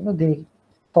they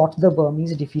fought the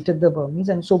Burmese, defeated the Burmese.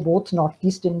 And so both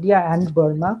Northeast India and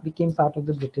Burma became part of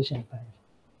the British Empire.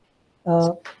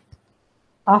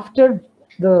 After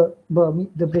the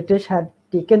British had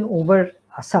taken over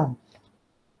Assam,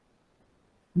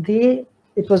 it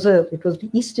was the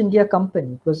East India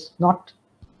Company. It was not.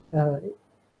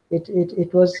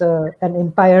 It was an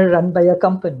empire run by a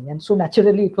company, and so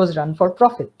naturally it was run for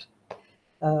profit.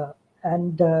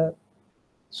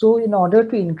 So in order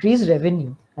to increase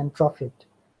revenue and profit,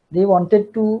 they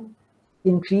wanted to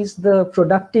increase the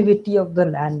productivity of the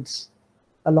lands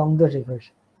along the river,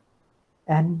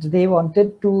 and they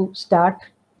wanted to start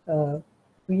to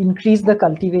increase the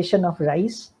cultivation of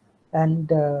rice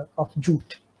and of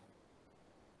jute.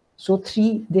 So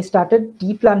they started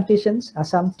tea plantations,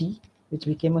 Assam tea, which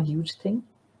became a huge thing,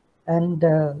 and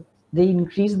they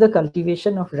increased the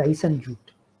cultivation of rice and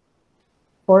jute.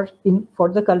 For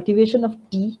the cultivation of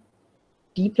tea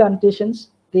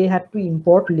plantations, they had to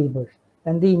import labor,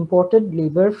 and they imported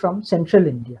labor from central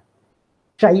India,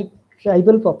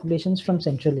 tribal populations from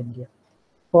central India.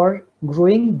 For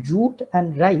growing jute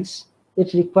and rice,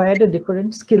 it required a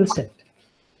different skill set.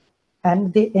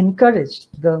 And they encouraged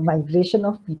the migration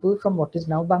of people from what is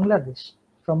now Bangladesh,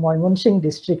 from Moymonsinh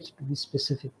district to be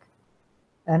specific.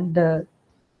 And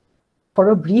for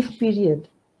a brief period,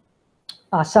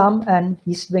 Assam and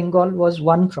East Bengal was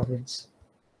one province.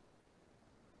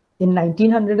 In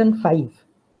 1905,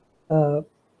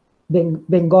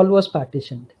 Bengal was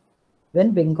partitioned.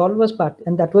 When Bengal was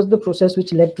and that was the process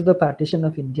which led to the partition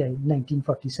of India in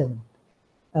 1947,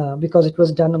 because it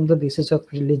was done on the basis of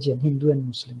religion, Hindu and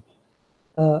Muslim.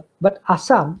 But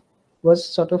Assam was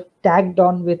sort of tagged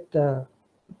on with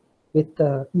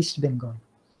East Bengal.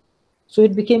 So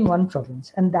it became one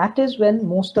province. And that is when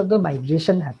most of the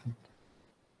migration happened.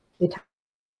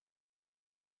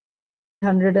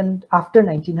 After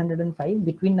 1905,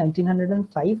 between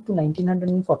 1905 to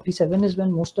 1947 is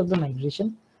when most of the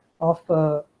migration of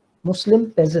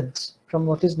Muslim peasants from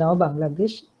what is now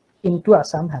Bangladesh into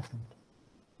Assam happened.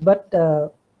 But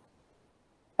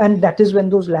and that is when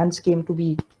those lands came to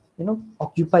be,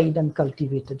 occupied and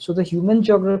cultivated. So the human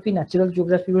geography, natural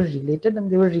geography were related,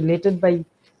 and they were related by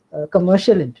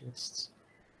commercial interests.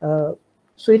 So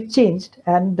it changed,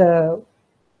 and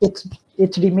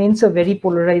it remains a very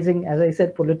polarizing, as I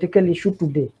said, political issue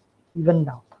today, even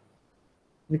now,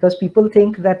 because people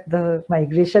think that the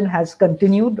migration has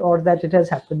continued or that it has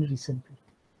happened recently.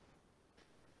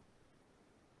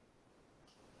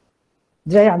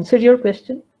 Did I answer your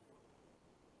question?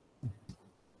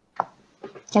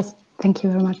 Yes, thank you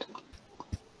very much.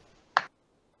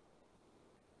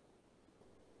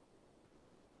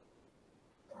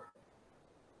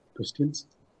 Questions?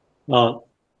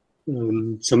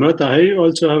 Samrat, I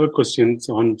also have a question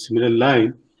on similar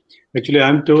line. Actually,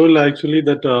 I'm told that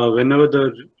whenever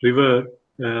the river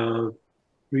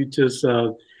reaches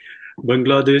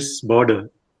Bangladesh border,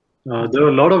 there are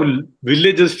a lot of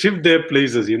villages shift their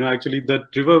places. Actually, that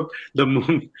river,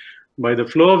 by the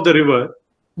flow of the river,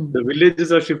 the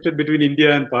villages are shifted between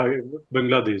India and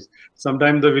Bangladesh.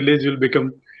 Sometimes the village will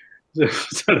become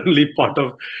suddenly part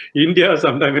of India.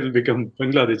 Sometimes it will become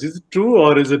Bangladesh. Is it true,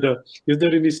 or is there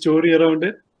any story around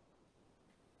it?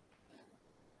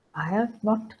 I have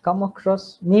not come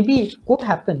across. Maybe it could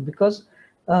happen, because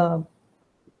I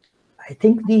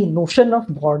think the notion of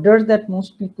border that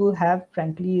most people have,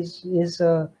 frankly, is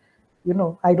I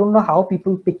don't know how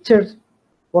people picture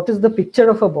what is the picture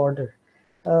of a border.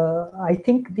 I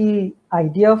think the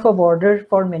idea of a border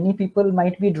for many people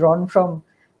might be drawn from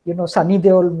Sunny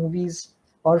Deol movies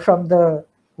or from the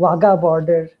Wagah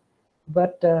border,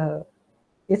 but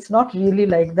it's not really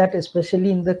like that, especially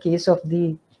in the case of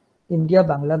the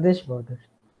India-Bangladesh border,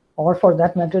 or for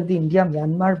that matter, the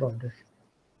India-Myanmar border.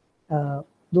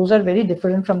 Those are very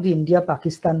different from the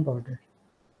India-Pakistan border.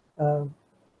 The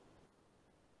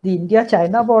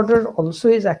India-China border also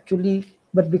is actually,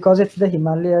 but because it's the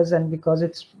Himalayas and because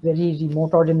it's very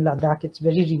remote, or in Ladakh, it's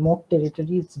very remote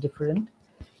territory, it's different.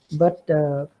 But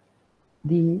the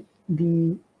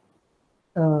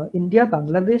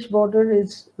India-Bangladesh border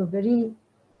is a very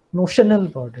notional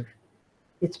border.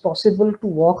 It's possible to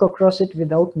walk across it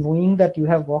without knowing that you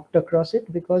have walked across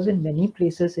it, because in many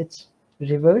places it's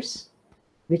rivers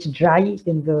which dry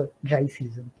in the dry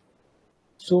season.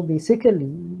 So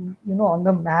basically, on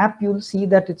the map, you'll see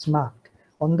that it's marked.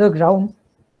 On the ground,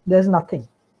 there's nothing.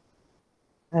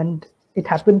 And it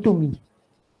happened to me.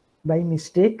 By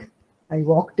mistake, I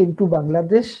walked into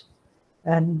Bangladesh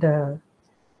and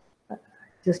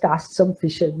just asked some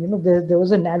fisher, there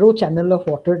was a narrow channel of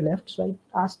water left. So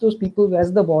I asked those people,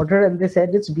 where's the border? And they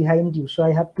said, it's behind you. So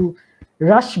I had to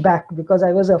rush back, because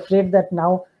I was afraid that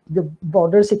now the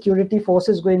border security force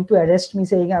is going to arrest me,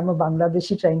 saying I'm a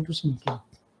Bangladeshi trying to sneak in.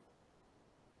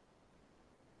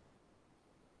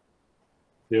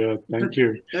 Yeah, thank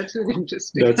you. That's very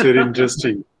interesting. That's very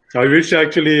interesting.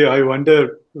 I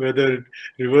wonder whether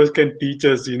rivers can teach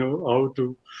us, how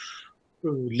to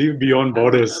live beyond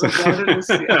borders, borderless,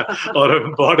 or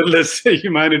a borderless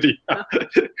humanity.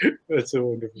 That's so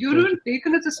wonderful. You were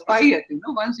taken as a spy, I think.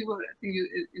 Once you were, I think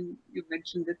you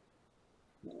mentioned it.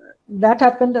 That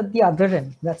happened at the other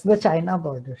end. That's the China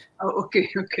border. Oh, okay.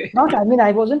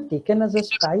 I wasn't taken as a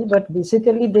spy, but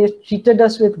basically they treated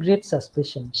us with great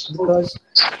suspicion, because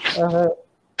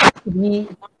we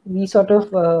sort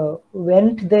of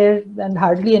went there, and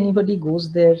hardly anybody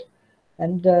goes there.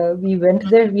 And we went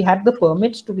there. We had the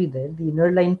permits to be there, the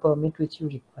inner line permit which you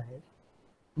require,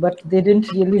 but they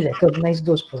didn't really recognize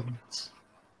those permits.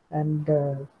 And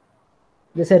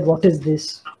they said, "What is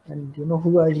this?" And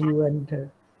who are you?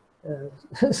 And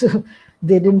so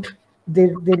they didn't they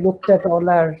looked at all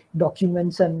our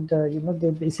documents, and they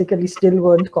basically still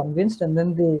weren't convinced. And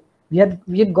then we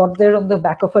had got there on the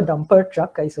back of a dumper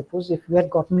truck. I suppose if we had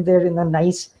gotten there in a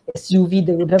nice SUV,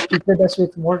 they would have treated us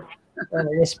with more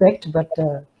respect. But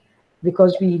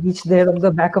because we reached there on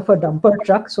the back of a dumper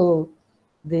truck, so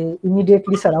they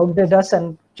immediately surrounded us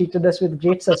and treated us with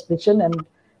great suspicion, and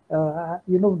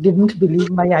didn't believe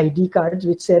my ID cards,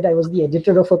 which said I was the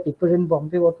editor of a paper in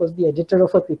Bombay. What was the editor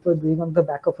of a paper doing on the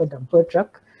back of a dumper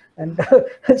truck? And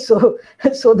so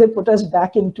they put us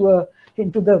back into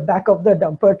the back of the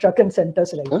dumper truck and sent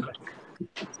us right back.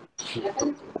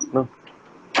 No.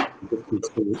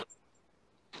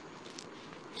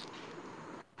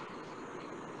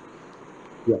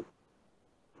 Yeah.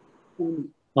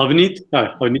 Avneet?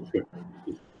 Avneet.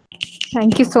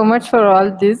 Thank you so much for all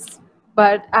this.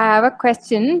 But I have a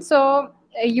question. So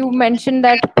you mentioned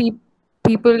that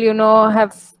people,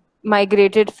 have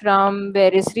migrated from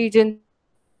various regions,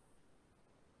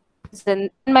 and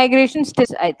migration still,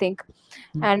 I think.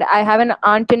 And I have an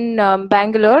aunt in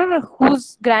Bangalore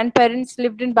whose grandparents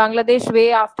lived in Bangladesh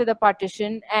way after the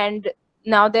partition, and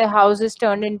now their house is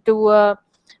turned into a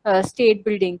state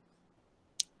building.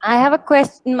 I have a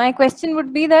question. My question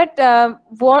would be that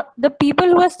what the people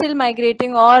who are still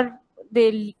migrating, or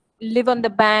they live on the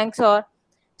banks, or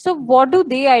so what do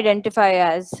they identify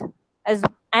as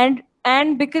and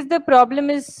because the problem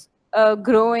is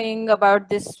growing about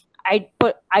this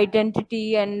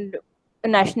identity and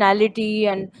nationality,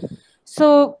 and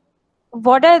so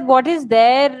what is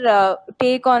their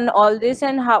take on all this,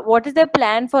 and what is their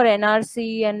plan for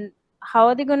NRC, and how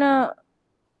are they gonna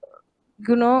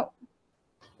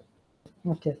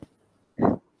Okay.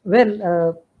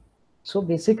 Well, so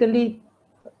basically,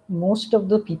 most of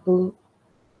the people,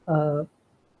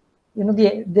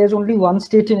 there's only one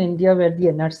state in India where the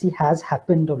NRC has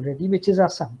happened already, which is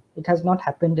Assam. It has not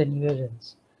happened anywhere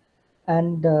else.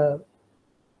 And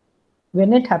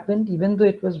when it happened, even though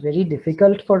it was very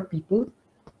difficult for people,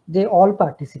 they all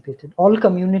participated. All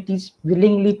communities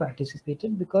willingly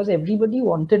participated because everybody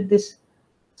wanted this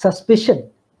suspicion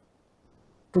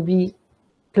to be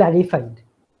clarified.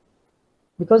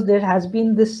 Because there has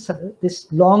been this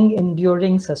long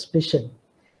enduring suspicion.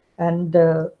 And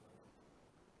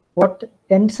what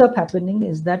ends up happening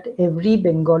is that every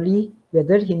Bengali,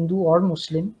 whether Hindu or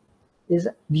Muslim, is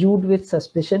viewed with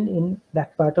suspicion in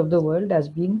that part of the world as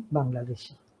being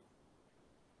Bangladeshi.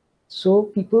 So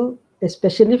people,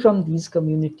 especially from these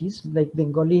communities, like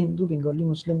Bengali Hindu, Bengali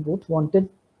Muslim, both wanted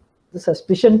the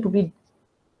suspicion to be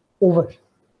over.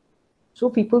 So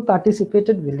people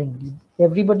participated willingly.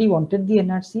 Everybody wanted the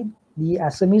NRC. The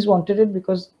Assamese wanted it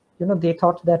because they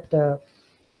thought that there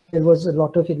was a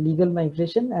lot of illegal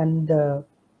migration, and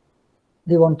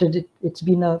they wanted it. It's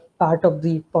been a part of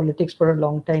the politics for a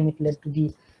long time. It led to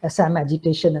the Assam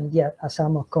agitation and the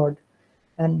Assam Accord,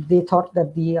 and they thought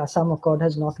that the Assam Accord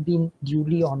has not been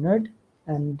duly honored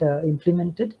and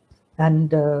implemented,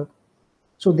 and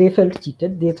so they felt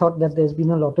cheated. They thought that there's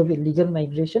been a lot of illegal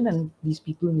migration and these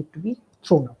people need to be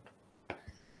thrown out.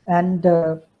 And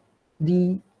a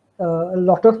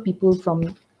lot of people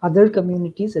from other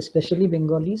communities, especially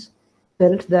Bengalis,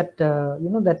 felt that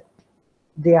that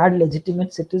they are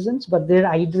legitimate citizens, but they're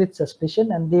eyed with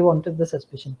suspicion, and they wanted the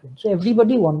suspicion to end. So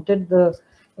everybody wanted the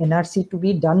NRC to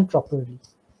be done properly.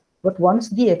 But once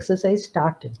the exercise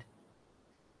started,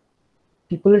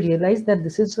 people realized that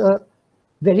this is a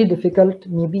very difficult,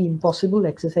 maybe impossible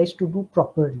exercise to do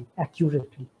properly,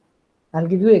 accurately. I'll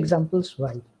give you examples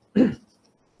why.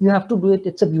 You have to do it.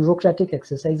 It's a bureaucratic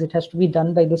exercise. It has to be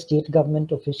done by the state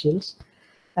government officials.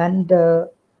 And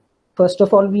first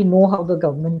of all, we know how the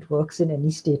government works in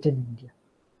any state in India,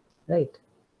 right?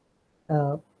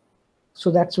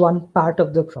 So that's one part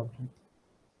of the problem.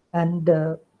 And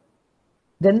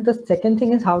then the second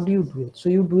thing is, how do you do it? So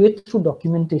you do it through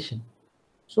documentation.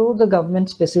 So the government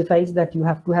specifies that you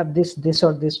have to have this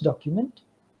or this document,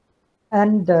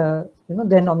 and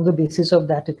then on the basis of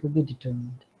that it will be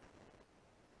determined.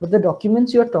 But the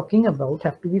documents you are talking about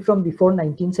have to be from before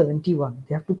 1971.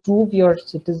 They have to prove either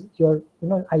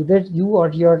you or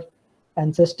your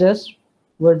ancestors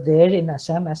were there in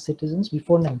Assam as citizens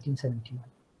before 1971.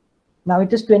 Now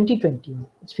it is 2021.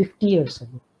 It's 50 years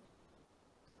ago.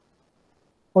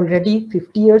 Already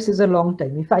 50 years is a long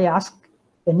time. If I ask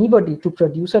anybody to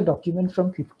produce a document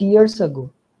from 50 years ago,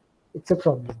 it's a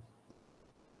problem.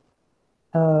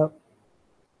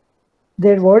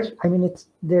 There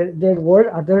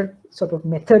were other sort of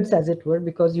methods, as it were,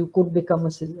 because you could become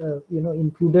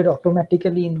included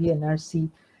automatically in the NRC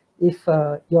if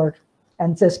your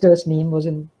ancestor's name was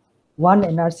in one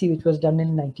NRC, which was done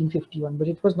in 1951, but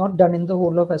it was not done in the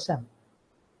whole of Assam.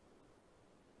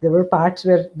 There were parts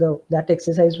where that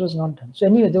exercise was not done. So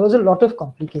anyway, there was a lot of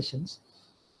complications.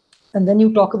 And then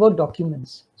you talk about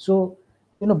documents. So,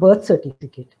 birth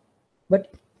certificate.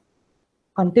 But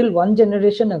until one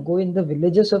generation ago in the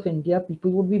villages of India,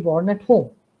 people would be born at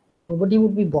home. Nobody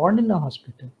would be born in a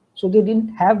hospital. So they didn't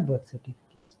have birth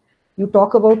certificates. You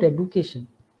talk about education.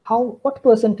 What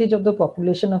percentage of the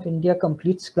population of India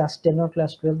completes class 10 or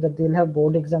class 12 that they'll have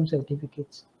board exam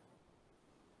certificates?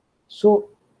 So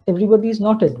everybody is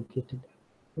not educated.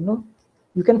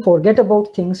 You can forget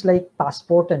about things like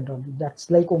passport and all. That's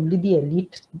like only the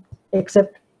elite,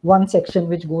 except one section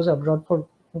which goes abroad for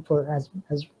as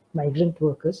migrant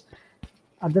workers.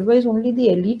 Otherwise, only the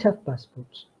elite have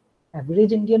passports.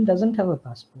 Average Indian doesn't have a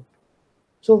passport.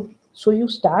 So you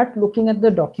start looking at the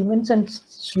documents and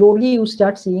slowly you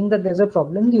start seeing that there's a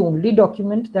problem. The only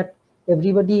document that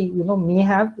everybody may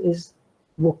have is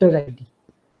voter ID,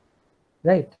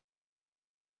 right?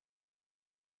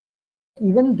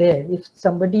 Even there, if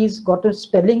somebody's got a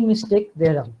spelling mistake,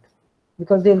 they're out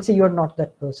because they'll say you're not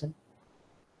that person.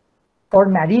 For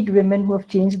married women who have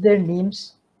changed their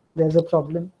names, there's a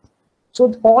problem.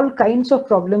 So all kinds of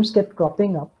problems kept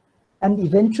cropping up. And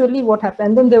eventually what happened,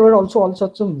 and then there were also all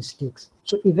sorts of mistakes.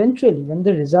 So eventually when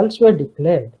the results were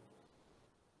declared,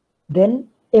 then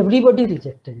everybody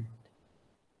rejected it.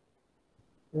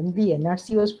 When the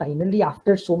NRC was finally,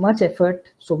 after so much effort,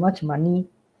 so much money,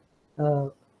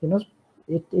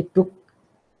 it took,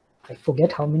 I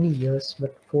forget how many years,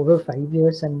 but 4 or 5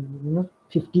 years, and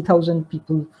 50,000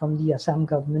 people from the Assam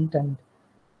government and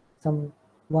some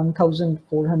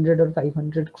 1,400 or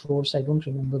 500 crores, I don't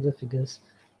remember the figures,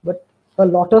 but a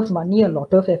lot of money, a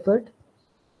lot of effort.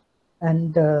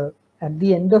 And at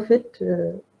the end of it,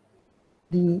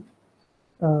 the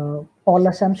All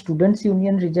Assam Students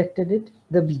Union rejected it,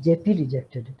 the BJP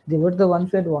rejected it. They were the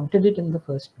ones who had wanted it in the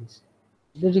first place.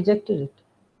 They rejected it.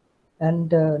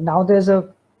 And now there's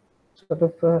a sort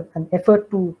of an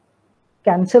effort to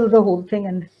cancel the whole thing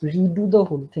and redo the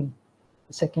whole thing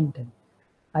the second time.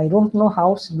 I don't know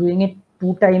how doing it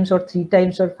 2 times or 3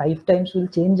 times or 5 times will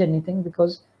change anything,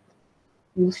 because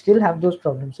you'll still have those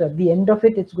problems. So at the end of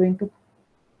it, it's going to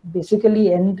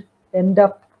basically end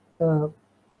up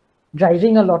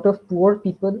driving a lot of poor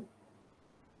people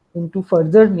into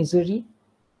further misery,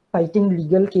 fighting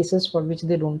legal cases for which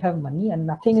they don't have money, and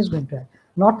nothing is going to happen.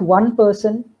 Not one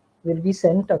person will be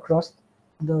sent across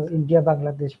the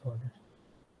India-Bangladesh border.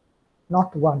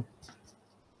 Not one.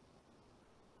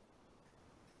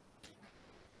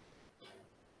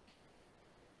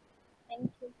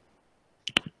 Thank you.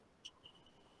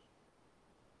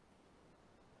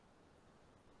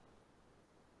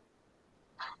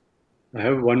 I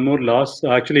have one more last.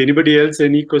 Actually, anybody else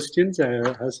any questions?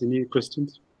 Has any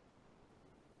questions?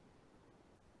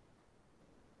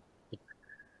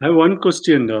 I have one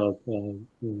question,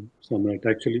 Samrat.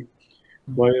 Actually,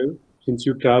 since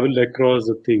you traveled across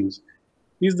the things,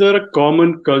 is there a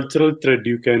common cultural thread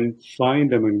you can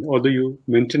find? I mean, although you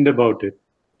mentioned about it,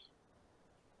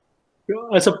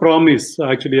 as a promise,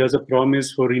 actually, as a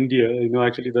promise for India,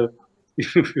 actually the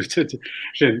future.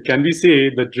 Can we say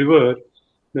that river?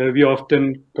 We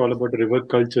often call about river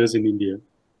cultures in India.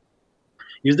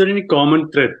 Is there any common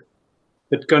thread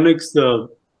that connects the,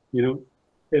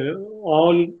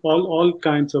 all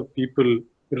kinds of people,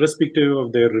 irrespective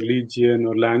of their religion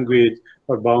or language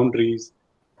or boundaries?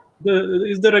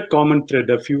 Is there a common thread,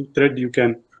 a few thread you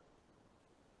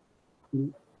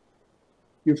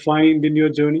find in your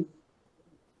journey?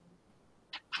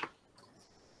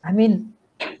 I mean,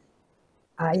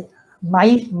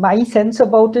 my sense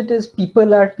about it is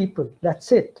people are people.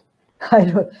 That's it. I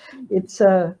don't. It's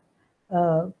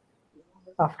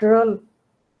after all,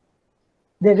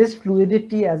 there is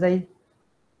fluidity, as I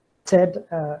said.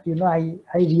 I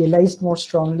realized more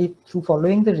strongly through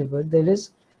following the river. There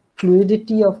is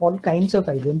fluidity of all kinds of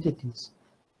identities,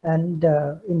 and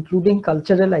including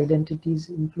cultural identities,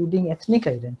 including ethnic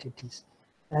identities,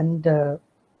 and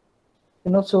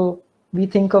so we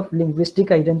think of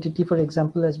linguistic identity, for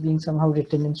example, as being somehow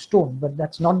written in stone, but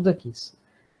that's not the case.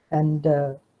 And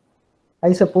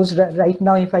I suppose right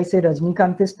now, if I say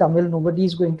Rajnikant is Tamil, nobody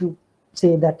is going to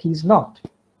say that he's not.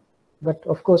 But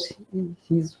of course,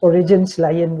 his origins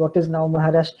lie in what is now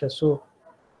Maharashtra. So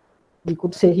we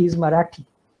could say he's Marathi,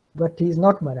 but he's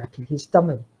not Marathi, he's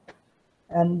Tamil.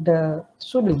 And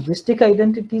so linguistic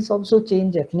identities also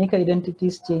change, ethnic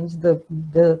identities change, the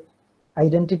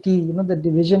identity, the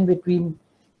division between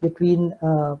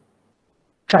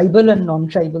tribal and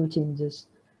non-tribal changes.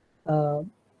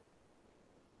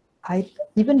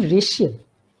 Even racial.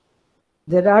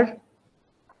 There are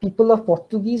people of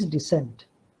Portuguese descent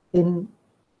in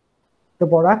the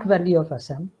Borak Valley of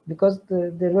Assam, because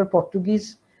there were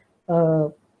Portuguese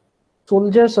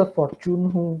soldiers of fortune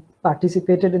who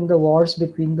participated in the wars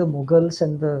between the Mughals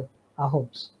and the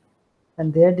Ahoms,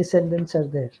 and their descendants are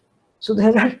there. So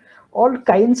there are all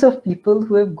kinds of people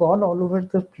who have gone all over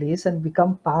the place and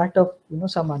become part of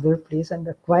some other place and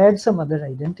acquired some other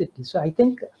identity. So I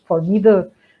think for me the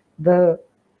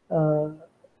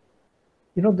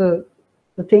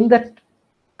thing that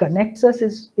connects us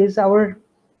is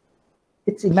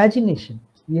it's imagination.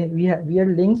 We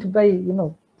are linked by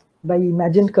by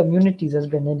imagined communities, as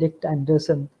Benedict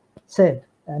Anderson said,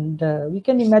 and we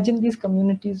can imagine these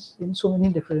communities in so many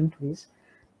different ways.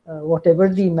 Whatever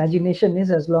the imagination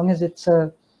is, as long as it's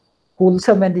a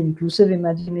wholesome and inclusive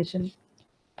imagination,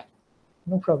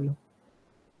 no problem.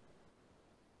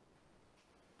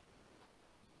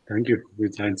 Thank you.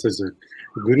 Which answers it.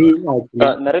 Guru,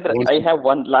 Narendra, I have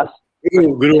one last.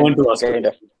 Guru want to ask.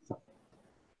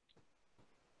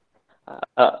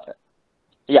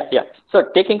 Yeah. So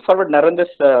taking forward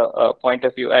Narendra's point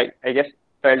of view, I just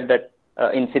felt that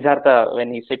in Siddhartha,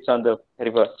 when he sits on the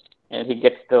river and he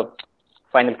gets the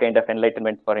final kind of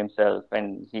enlightenment for himself,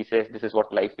 and he says, "This is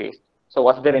what life is." So,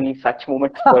 was there any such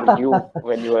moment for you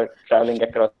when you were traveling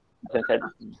across and said,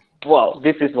 "Wow,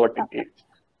 this is what it is"?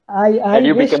 And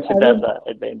you become Siddhartha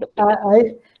at the end of the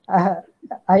day.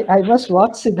 I must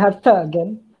watch Siddhartha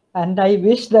again, and I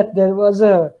wish that there was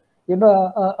a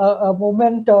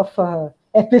moment of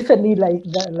epiphany like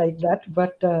that.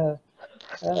 But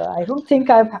I don't think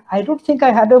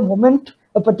I had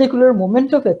a particular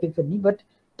moment of epiphany, but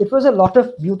it was a lot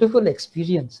of beautiful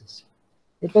experiences.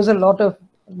 It was a lot of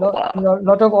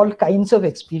all kinds of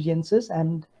experiences,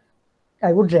 and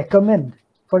I would recommend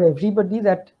for everybody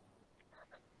that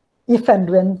if and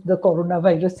when the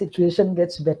coronavirus situation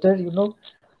gets better,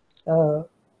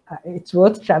 it's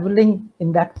worth traveling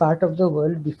in that part of the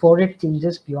world before it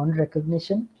changes beyond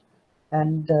recognition.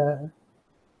 And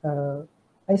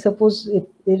I suppose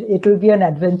it will be an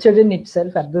adventure in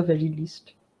itself at the very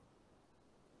least.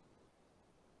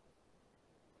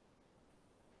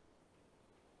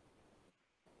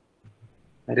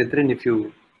 Ritrin, if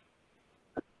you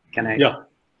can, Yeah,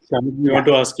 Sam, you want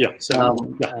to ask? Yeah, Sam,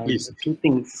 please. Two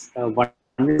things. One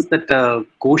is that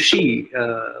Koshi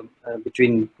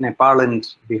between Nepal and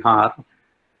Bihar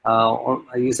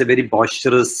is a very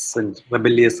boisterous and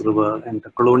rebellious river, and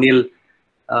the colonial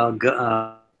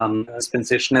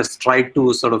dispensation has tried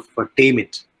to sort of tame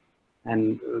it,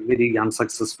 and very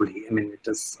unsuccessfully. I mean, it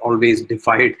has always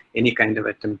defied any kind of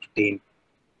attempt to tame.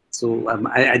 So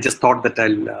I just thought that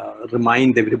I'll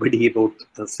remind everybody about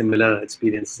the similar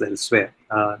experiences elsewhere.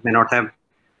 May not have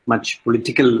much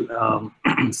political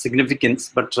significance,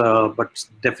 but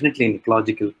definitely in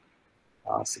ecological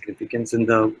significance. And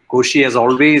the Koshi has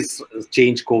always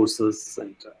changed courses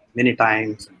and many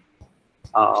times,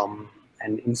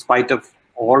 and in spite of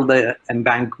all the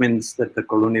embankments that the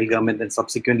colonial government and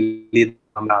subsequently the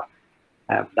Samrat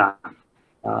have done.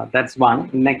 That's one.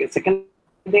 Second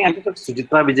thing, I think of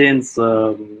Sujitra Vijayan's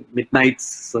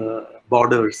Midnight's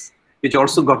Borders, which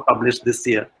also got published this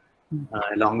year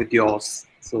along with yours.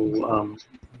 So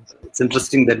it's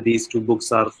interesting that these two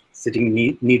books are sitting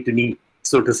knee to knee,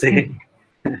 so to say,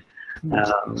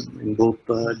 in both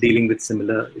dealing with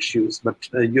similar issues. But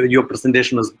your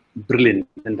presentation was brilliant,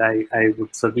 and I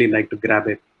would certainly like to grab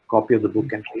a copy of the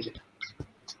book and read it.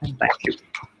 Thank you.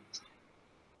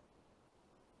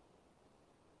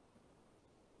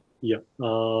 Yeah.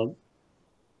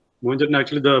 Mohanjan,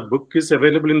 actually, the book is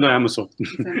available in the Amazon.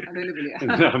 It's available, yeah. In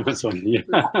the Amazon, yeah.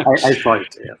 I saw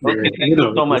it. Yeah. Okay, thank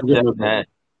you so much.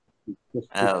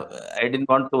 I didn't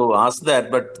want to ask that,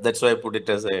 but that's why I put it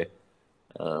as a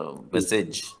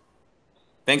message.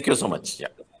 Thank you so much. Yeah.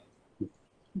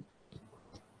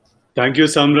 Thank you,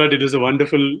 Samrat. It is a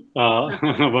wonderful,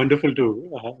 wonderful to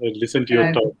listen to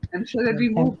your talk. I'm sure that we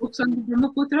move books on the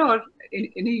Brahmaputra, or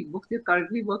any books you're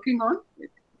currently working on.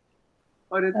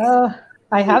 Or it's...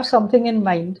 I have something in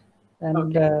mind,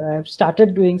 and I've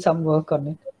started doing some work on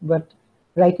it. But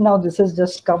right now, this has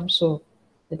just come, so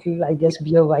it will, I guess,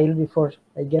 be a while before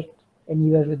I get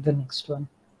anywhere with the next one.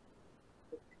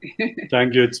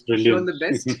 Thank you. It's brilliant. All the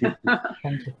best.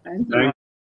 Thank you. Thank you.